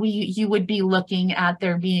 then you would be looking at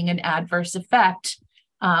there being an adverse effect,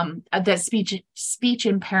 that speech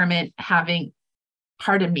impairment having,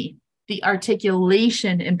 the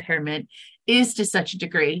articulation impairment is to such a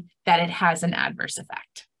degree that it has an adverse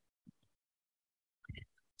effect.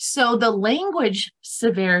 So the language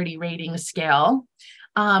severity rating scale,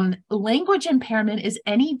 language impairment is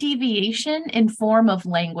any deviation in form of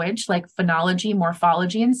language like phonology,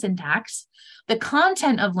 morphology, and syntax, the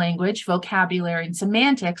content of language, vocabulary, and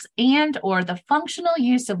semantics, and or the functional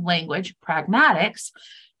use of language, pragmatics,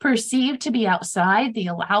 perceived to be outside the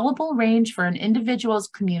allowable range for an individual's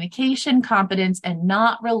communication competence and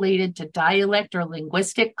not related to dialect or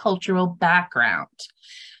linguistic cultural background.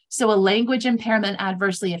 So a language impairment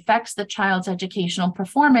adversely affects the child's educational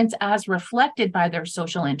performance as reflected by their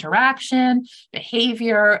social interaction,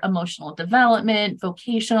 behavior, emotional development,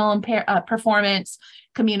 vocational performance,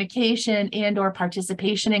 communication, and or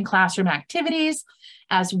participation in classroom activities,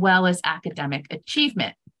 as well as academic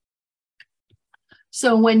achievement.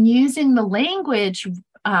 So when using the language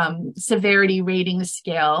severity rating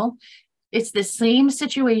scale, it's the same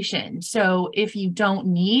situation. So if you don't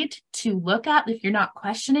need to look at, if you're not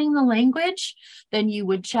questioning the language, then you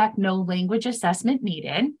would check no language assessment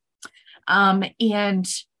needed. And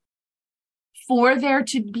for there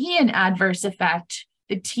to be an adverse effect,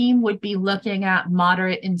 the team would be looking at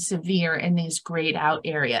moderate and severe in these grayed out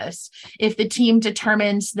areas. If the team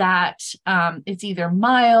determines that it's either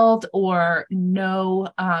mild or no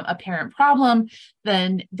apparent problem,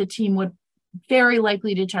 then the team would very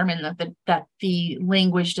likely determine that the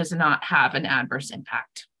language does not have an adverse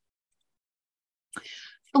impact.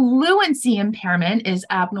 Fluency impairment is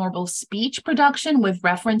abnormal speech production with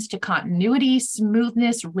reference to continuity,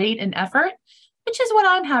 smoothness, rate, and effort, which is what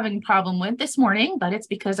I'm having a problem with this morning, but it's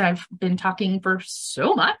because I've been talking for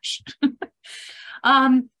so much.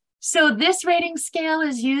 So this rating scale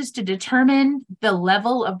is used to determine the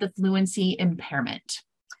level of the fluency impairment.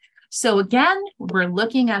 So again, we're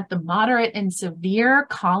looking at the moderate and severe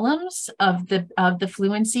columns of the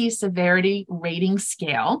fluency severity rating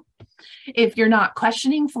scale. If you're not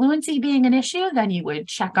questioning fluency being an issue, then you would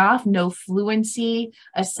check off no fluency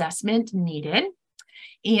assessment needed.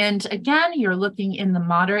 And again, you're looking in the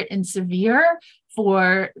moderate and severe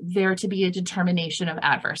for there to be a determination of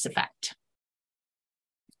adverse effect.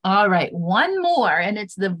 All right, one more, and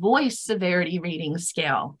it's the voice severity rating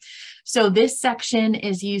scale. So this section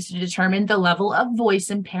is used to determine the level of voice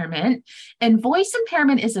impairment, and voice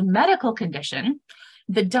impairment is a medical condition.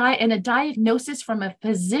 And a diagnosis from a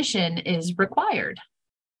physician is required.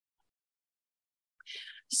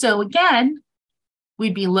 So again,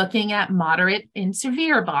 we'd be looking at moderate and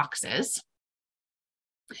severe boxes.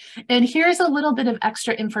 And here's a little bit of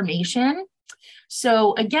extra information.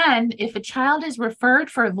 So again, if a child is referred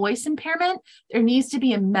for a voice impairment, there needs to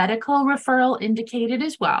be a medical referral indicated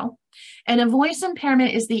as well. And a voice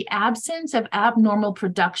impairment is the absence of abnormal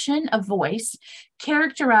production of voice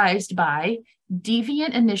characterized by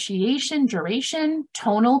deviant initiation, duration,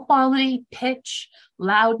 tonal quality, pitch,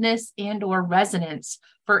 loudness, and/or resonance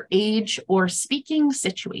for age or speaking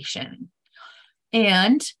situation.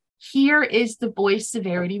 And here is the voice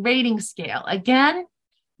severity rating scale. Again,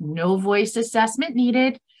 no voice assessment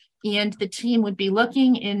needed, and the team would be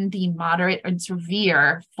looking in the moderate and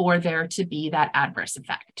severe for there to be that adverse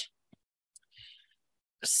effect.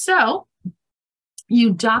 So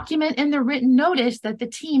you document in the written notice that the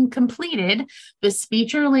team completed the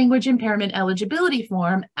speech or language impairment eligibility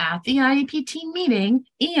form at the IEP team meeting,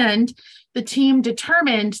 and the team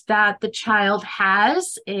determined that the child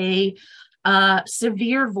has a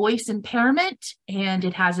severe voice impairment and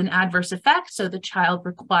it has an adverse effect. So the child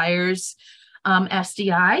requires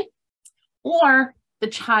SDI, or the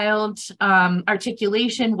child's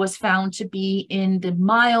articulation was found to be in the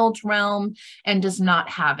mild realm and does not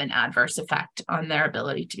have an adverse effect on their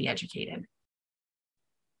ability to be educated.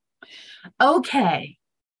 Okay,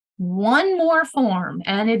 one more form,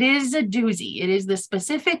 and it is a doozy. It is the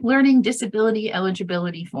specific learning disability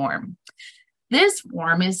eligibility form. This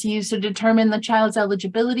form is used to determine the child's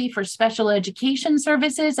eligibility for special education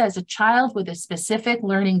services as a child with a specific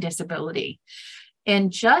learning disability.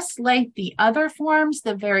 And just like the other forms,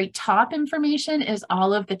 the very top information is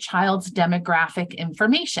all of the child's demographic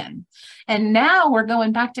information. And now we're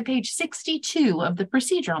going back to page 62 of the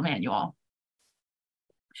procedural manual.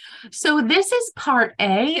 So this is part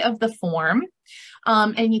A of the form.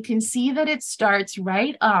 And you can see that it starts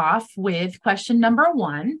right off with question number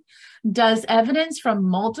 1. Does evidence from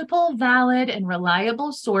multiple valid and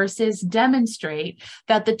reliable sources demonstrate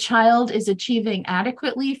that the child is achieving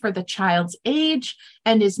adequately for the child's age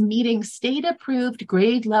and is meeting state-approved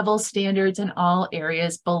grade level standards in all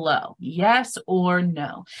areas below? Yes or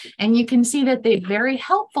no? And you can see that they very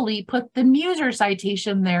helpfully put the Muser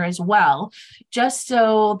citation there as well, just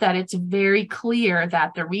so that it's very clear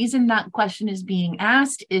that the reason that question is being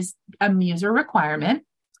asked is a Muser requirement.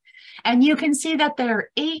 And you can see that there are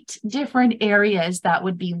 8 different areas that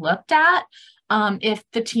would be looked at if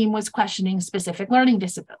the team was questioning specific learning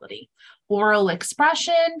disability: oral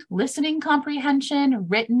expression, listening comprehension,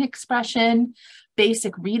 written expression,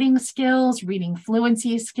 basic reading skills, reading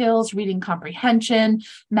fluency skills, reading comprehension,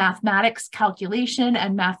 mathematics calculation,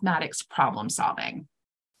 and mathematics problem solving.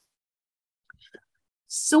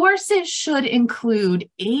 Sources should include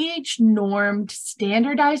age-normed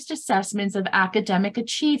standardized assessments of academic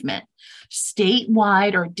achievement,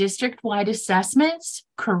 statewide or district-wide assessments,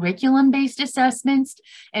 curriculum-based assessments,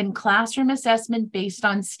 and classroom assessment based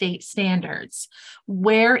on state standards.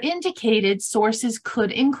 Where indicated, sources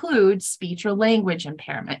could include speech or language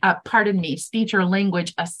impairment, speech or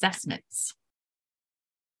language assessments.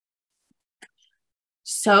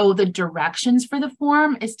 So the directions for the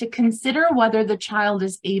form is to consider whether the child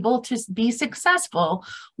is able to be successful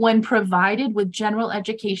when provided with general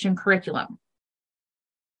education curriculum.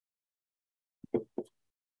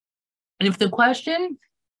 And if the question,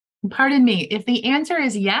 if the answer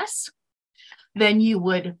is yes, then you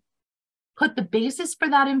would put the basis for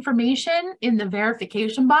that information in the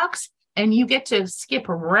verification box, and you get to skip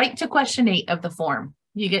right to question 8 of the form.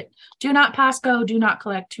 You get do not pass go, do not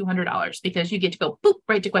collect $200, because you get to go boop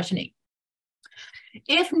right to question 8.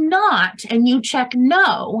 If not, and you check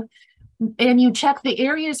no, and you check the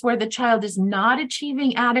areas where the child is not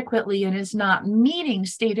achieving adequately and is not meeting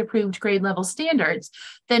state-approved grade level standards,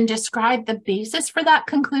 then describe the basis for that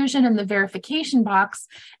conclusion in the verification box,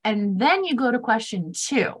 and then you go to question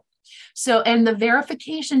 2. So, and the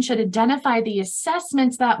verification should identify the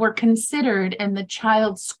assessments that were considered and the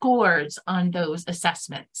child's scores on those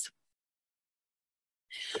assessments.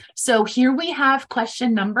 So here we have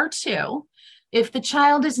question number 2. If the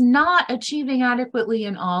child is not achieving adequately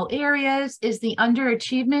in all areas, is the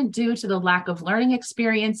underachievement due to the lack of learning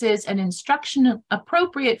experiences and instruction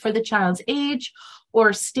appropriate for the child's age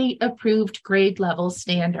or state-approved grade level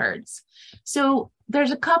standards? So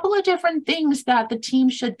there's a couple of different things that the team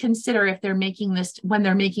should consider if they're making this, when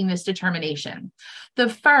they're making this determination. The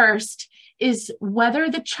first is whether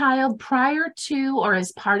the child prior to or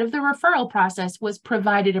as part of the referral process was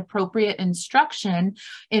provided appropriate instruction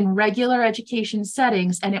in regular education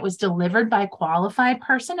settings and it was delivered by qualified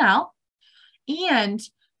personnel. And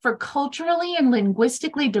for culturally and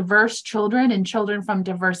linguistically diverse children and children from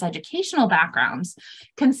diverse educational backgrounds,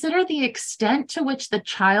 consider the extent to which the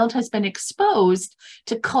child has been exposed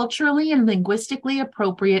to culturally and linguistically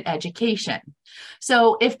appropriate education.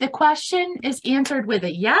 So if the question is answered with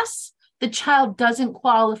a yes, the child doesn't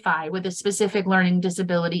qualify with a specific learning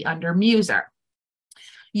disability under MUSER.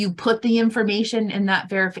 You put the information in that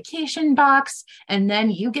verification box, and then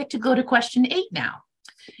you get to go to question 8 now.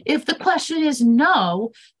 If the question is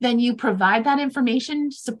no, then you provide that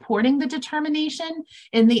information supporting the determination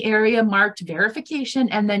in the area marked verification,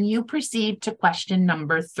 and then you proceed to question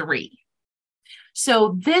number 3.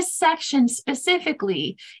 So this section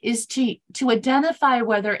specifically is to identify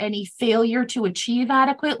whether any failure to achieve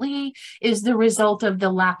adequately is the result of the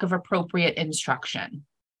lack of appropriate instruction.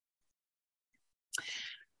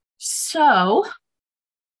 So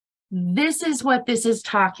this is what this is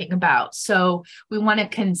talking about. So we want to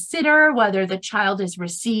consider whether the child has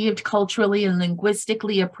received culturally and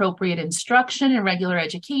linguistically appropriate instruction in regular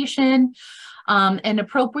education. And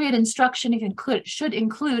appropriate instruction should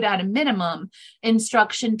include, at a minimum,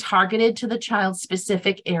 instruction targeted to the child's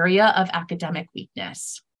specific area of academic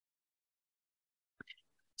weakness.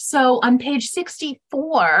 So on page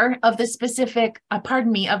 64 of the specific, of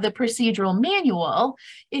the procedural manual,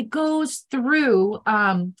 it goes through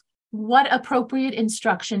what appropriate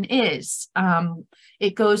instruction is.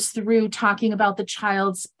 It goes through talking about the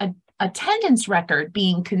child's attendance record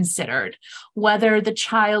being considered, whether the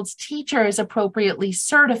child's teacher is appropriately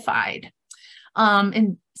certified.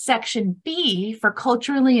 In section B, for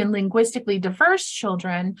culturally and linguistically diverse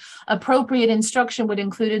children, appropriate instruction would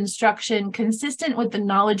include instruction consistent with the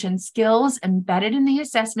knowledge and skills embedded in the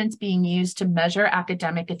assessments being used to measure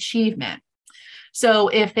academic achievement. So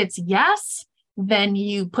if it's yes, then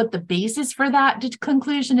you put the basis for that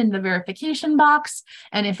conclusion in the verification box.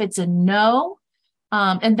 And if it's a no,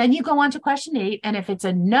 and then you go on to question 8. And if it's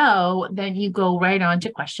a no, then you go right on to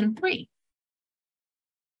question 3.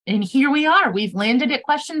 And here we are, we've landed at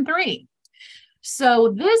question 3.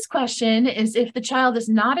 So this question is, if the child is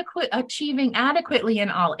not achieving adequately in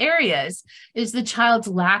all areas, is the child's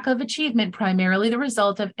lack of achievement primarily the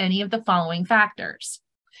result of any of the following factors?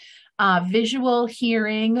 Visual,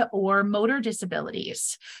 hearing, or motor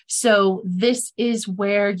disabilities. So this is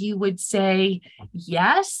where you would say,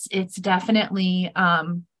 yes, it's definitely,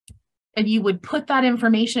 and you would put that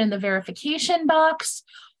information in the verification box,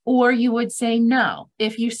 or you would say no.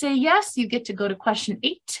 If you say yes, you get to go to question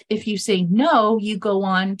 8. If you say no, you go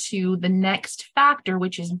on to the next factor,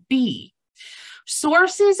 which is B.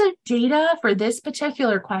 Sources of data for this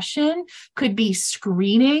particular question could be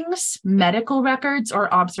screenings, medical records,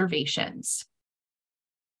 or observations.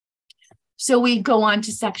 So we go on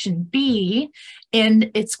to section B, and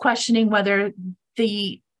it's questioning whether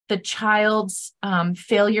the child's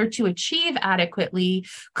failure to achieve adequately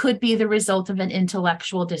could be the result of an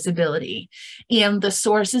intellectual disability. And the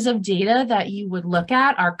sources of data that you would look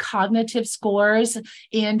at are cognitive scores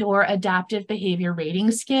and/or adaptive behavior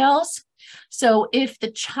rating scales. So if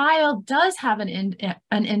the child does have an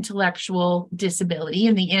intellectual disability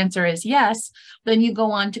and the answer is yes, then you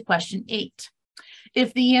go on to question 8.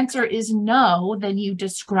 If the answer is no, then you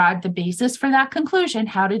describe the basis for that conclusion.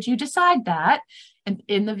 How did you decide that? And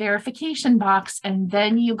in the verification box, and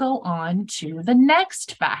then you go on to the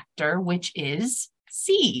next factor, which is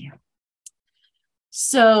C.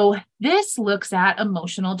 So this looks at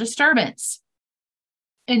emotional disturbance.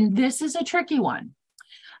 And this is a tricky one.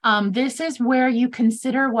 This is where you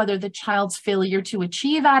consider whether the child's failure to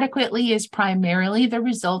achieve adequately is primarily the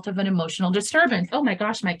result of an emotional disturbance. Oh my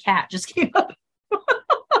gosh, my cat just came up.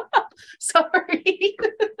 Sorry.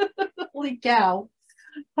 Holy cow.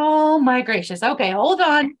 Oh my gracious. Okay, hold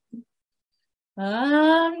on.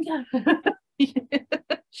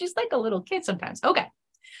 She's like a little kid sometimes. Okay.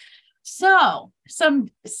 So some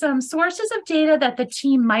sources of data that the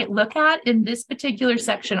team might look at in this particular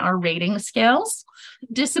section are rating scales,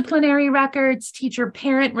 disciplinary records,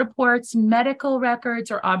 teacher-parent reports, medical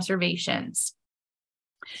records, or observations.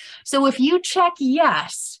 So if you check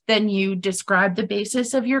yes, then you describe the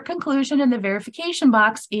basis of your conclusion in the verification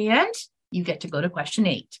box and you get to go to question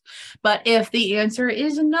 8. But if the answer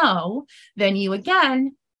is no, then you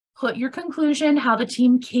again put your conclusion, how the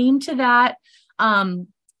team came to that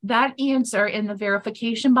answer in the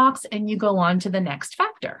verification box, and you go on to the next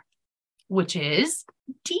factor, which is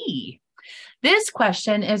D. This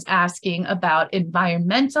question is asking about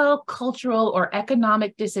environmental, cultural, or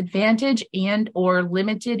economic disadvantage and or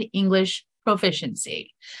limited English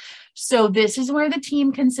proficiency. So this is where the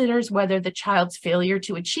team considers whether the child's failure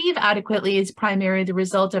to achieve adequately is primarily the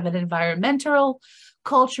result of an environmental,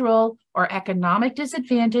 cultural, or economic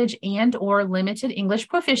disadvantage and or limited English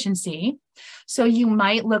proficiency. So you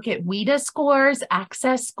might look at WIDA scores,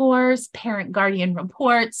 access scores, parent-guardian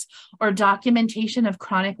reports, or documentation of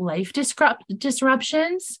chronic life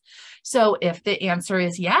disruptions. So if the answer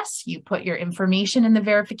is yes, you put your information in the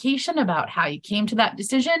verification about how you came to that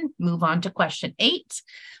decision, move on to question 8.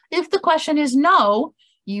 If the question is no,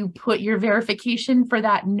 you put your verification for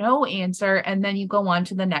that no answer, and then you go on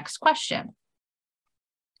to the next question.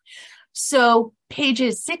 So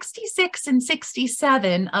pages 66 and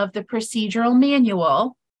 67 of the procedural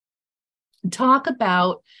manual talk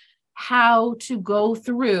about how to go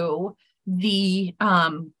through the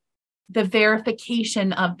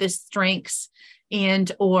verification of the strengths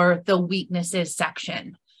and or the weaknesses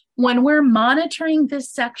section. When we're monitoring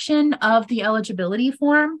this section of the eligibility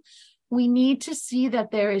form, we need to see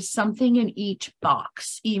that there is something in each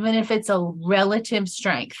box, even if it's a relative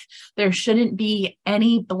strength. There shouldn't be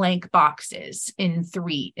any blank boxes in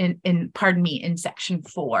section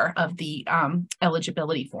 4 of the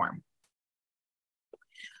eligibility form.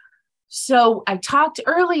 So I talked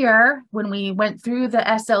earlier when we went through the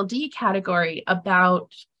SLD category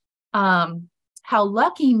about how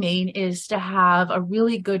lucky Maine is to have a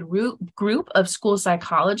really good group of school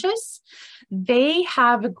psychologists. They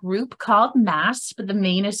have a group called MASP, the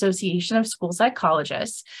Maine Association of School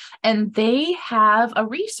Psychologists, and they have a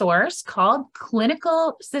resource called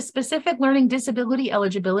the Specific Learning Disability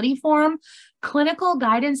Eligibility Form, Clinical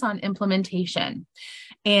Guidance on Implementation.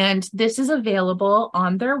 And this is available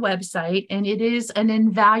on their website, and it is an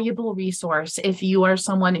invaluable resource if you are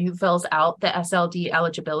someone who fills out the SLD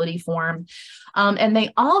eligibility form. And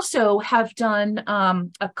they also have done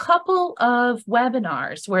a couple of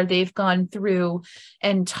webinars where they've gone through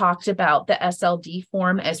and talked about the SLD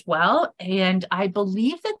form as well. And I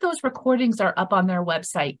believe that those recordings are up on their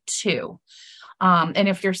website too. And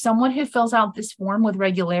if you're someone who fills out this form with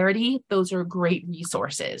regularity, those are great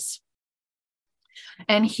resources.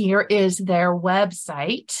 And here is their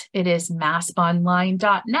website. It is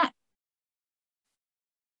masponline.net.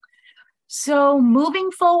 So moving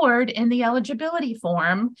forward in the eligibility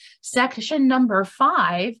form, section number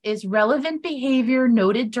 5 is relevant behavior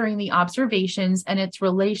noted during the observations and its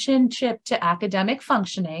relationship to academic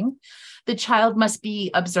functioning. The child must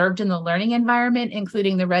be observed in the learning environment,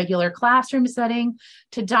 including the regular classroom setting,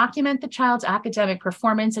 to document the child's academic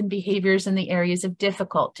performance and behaviors in the areas of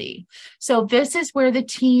difficulty. So this is where the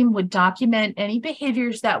team would document any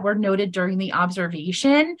behaviors that were noted during the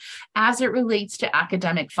observation as it relates to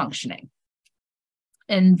academic functioning.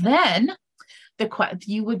 And then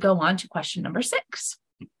you would go on to question number 6.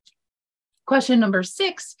 Question number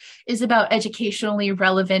 6 is about educationally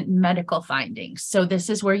relevant medical findings. So this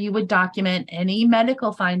is where you would document any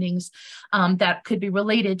medical findings that could be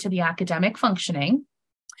related to the academic functioning.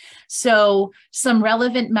 So some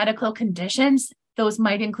relevant medical conditions, those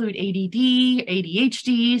might include ADD,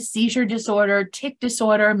 ADHD, seizure disorder, tic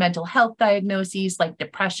disorder, mental health diagnoses like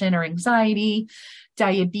depression or anxiety,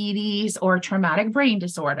 diabetes, or traumatic brain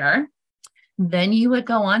disorder. Then you would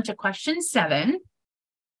go on to question 7.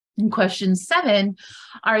 And question 7,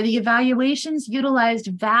 are the evaluations utilized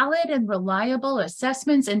valid and reliable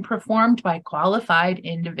assessments and performed by qualified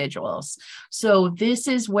individuals? So this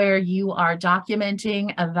is where you are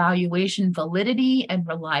documenting evaluation validity and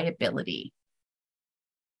reliability.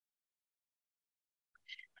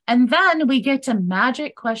 And then we get to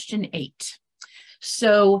magic question 8.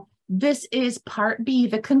 So this is part B,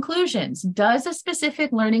 the conclusions. Does a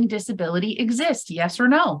specific learning disability exist? Yes or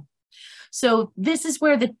no? So this is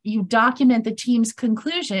where you document the team's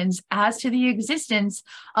conclusions as to the existence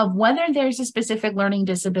of whether there's a specific learning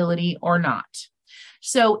disability or not.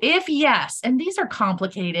 So if yes, and these are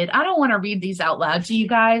complicated, I don't want to read these out loud to you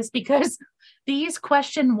guys because these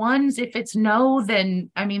question ones, if it's no, then,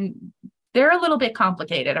 I mean, they're a little bit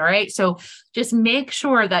complicated, all right? So just make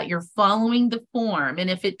sure that you're following the form. And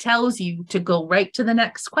if it tells you to go right to the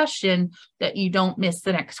next question, that you don't miss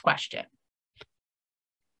the next question.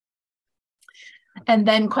 And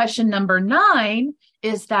then question number 9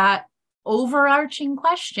 is that overarching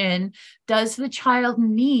question, does the child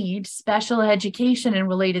need special education and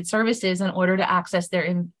related services in order to access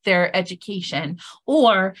their education?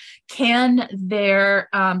 Or can their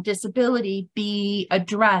disability be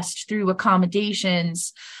addressed through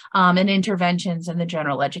accommodations and interventions in the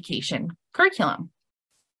general education curriculum?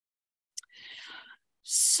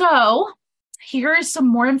 So here is some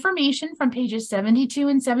more information from pages 72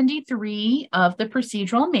 and 73 of the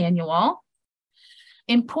procedural manual.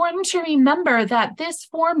 Important to remember that this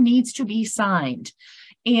form needs to be signed.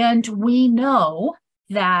 And we know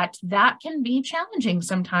that that can be challenging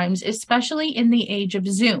sometimes, especially in the age of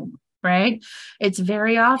Zoom, right? It's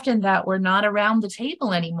very often that we're not around the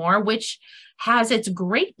table anymore, which has its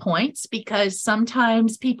great points because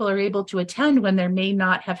sometimes people are able to attend when they may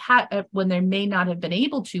not have been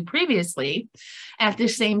able to previously. At the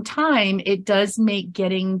same time, it does make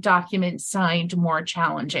getting documents signed more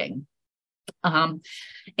challenging. And,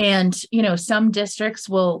 some districts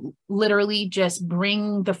will literally just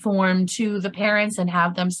bring the form to the parents and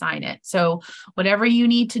have them sign it. So whatever you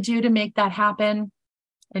need to do to make that happen,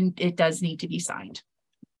 and it does need to be signed.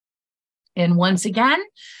 And once again,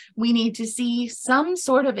 we need to see some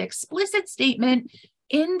sort of explicit statement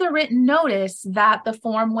in the written notice that the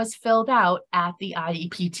form was filled out at the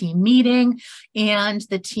IEP team meeting and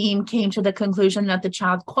the team came to the conclusion that the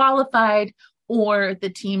child qualified, or the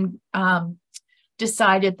team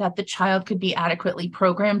decided that the child could be adequately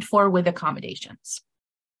programmed for with accommodations.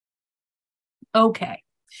 Okay,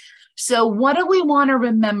 so what do we want to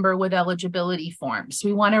remember with eligibility forms?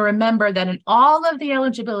 We want to remember that in all of the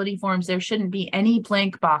eligibility forms, there shouldn't be any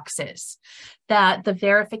blank boxes, that the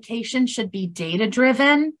verification should be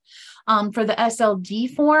data-driven. For the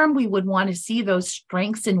SLD form, we would want to see those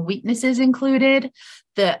strengths and weaknesses included,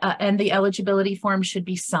 and the eligibility form should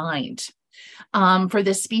be signed. For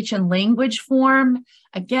the speech and language form,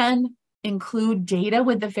 again, include data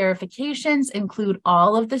with the verifications, include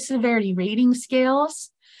all of the severity rating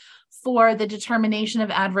scales. For the determination of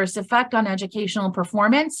adverse effect on educational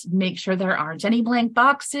performance, make sure there aren't any blank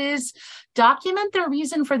boxes. Document the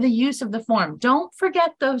reason for the use of the form. Don't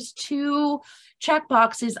forget those two check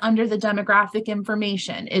boxes under the demographic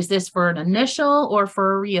information. Is this for an initial or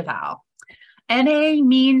for a reeval? NA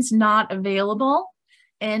means not available.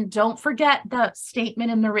 And don't forget the statement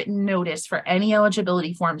in the written notice for any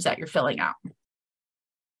eligibility forms that you're filling out.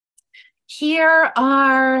 Here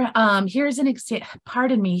is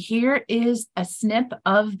here is a snip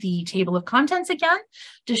of the table of contents again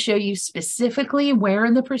to show you specifically where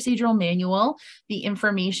in the procedural manual the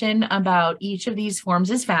information about each of these forms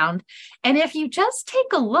is found. And if you just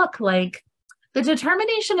take a look, like the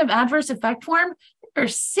determination of adverse effect form, there are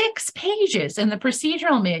 6 pages in the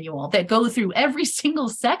procedural manual that go through every single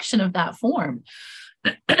section of that form.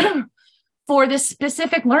 For the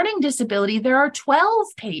specific learning disability, there are 12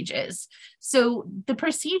 pages. So the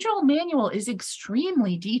procedural manual is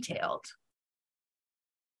extremely detailed.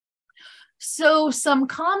 So some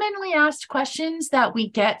commonly asked questions that we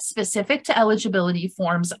get specific to eligibility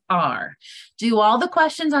forms are, do all the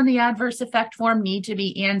questions on the adverse effect form need to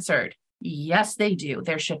be answered? Yes, they do.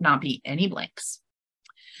 There should not be any blanks.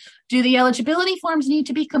 Do the eligibility forms need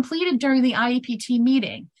to be completed during the IEP team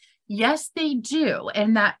meeting? Yes, they do.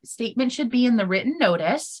 And that statement should be in the written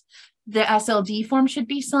notice. The SLD form should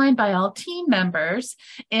be signed by all team members.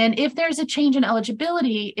 And if there's a change in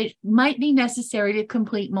eligibility, it might be necessary to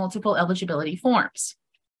complete multiple eligibility forms.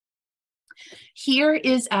 Here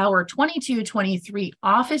is our 22-23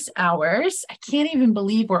 office hours. I can't even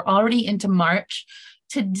believe we're already into March.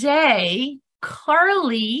 Today,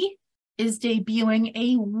 Carly is debuting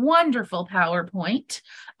a wonderful PowerPoint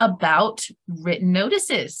about written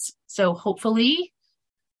notices. So hopefully,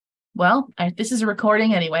 this is a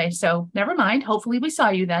recording anyway, so never mind. Hopefully we saw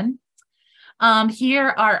you then. Here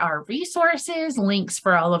are our resources, links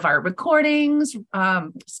for all of our recordings,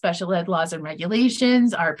 special ed laws and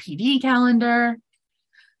regulations, our PD calendar.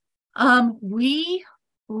 We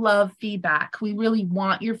love feedback. We really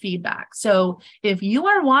want your feedback. So if you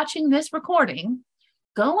are watching this recording,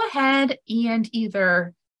 go ahead and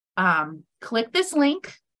either click this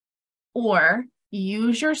link or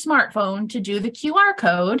use your smartphone to do the QR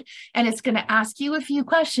code, and it's going to ask you a few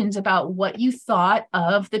questions about what you thought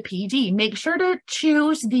of the PD. Make sure to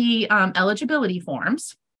choose the eligibility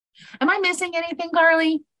forms. Am I missing anything,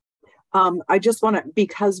 Carly? I just want to,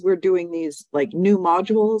 because we're doing these like new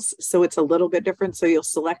modules, so it's a little bit different. So you'll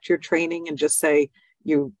select your training and just say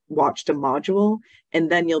you watched a module,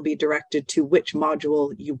 and then you'll be directed to which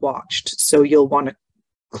module you watched. So you'll want to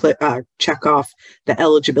check off the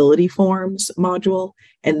eligibility forms module,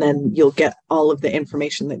 and then you'll get all of the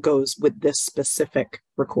information that goes with this specific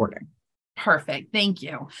recording. Perfect. Thank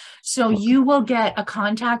you. So you will get a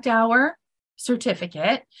contact hour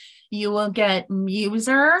certificate. You will get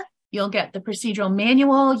user. You'll get the procedural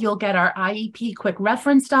manual. You'll get our IEP quick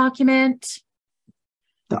reference document.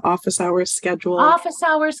 The office hours schedule. Office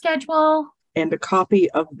hours schedule. And a copy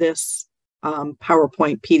of this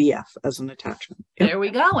PowerPoint PDF as an attachment. Yep. There we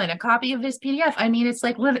go. And a copy of this PDF. I mean, it's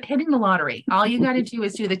like hitting the lottery. All you got to do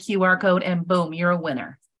is do the QR code and boom, you're a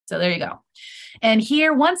winner. So there you go. And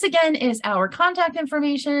here, once again, is our contact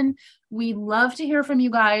information. We love to hear from you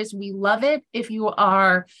guys. We love it. If you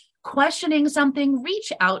are questioning something,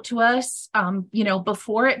 reach out to us,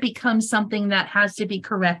 before it becomes something that has to be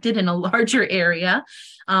corrected in a larger area.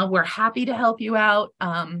 We're happy to help you out.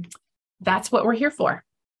 That's what we're here for.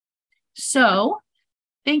 So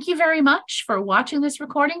thank you very much for watching this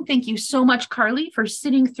recording. Thank you so much, Carly, for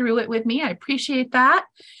sitting through it with me. I appreciate that.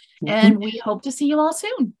 And we hope to see you all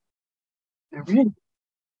soon. All right.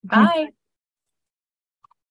 Bye.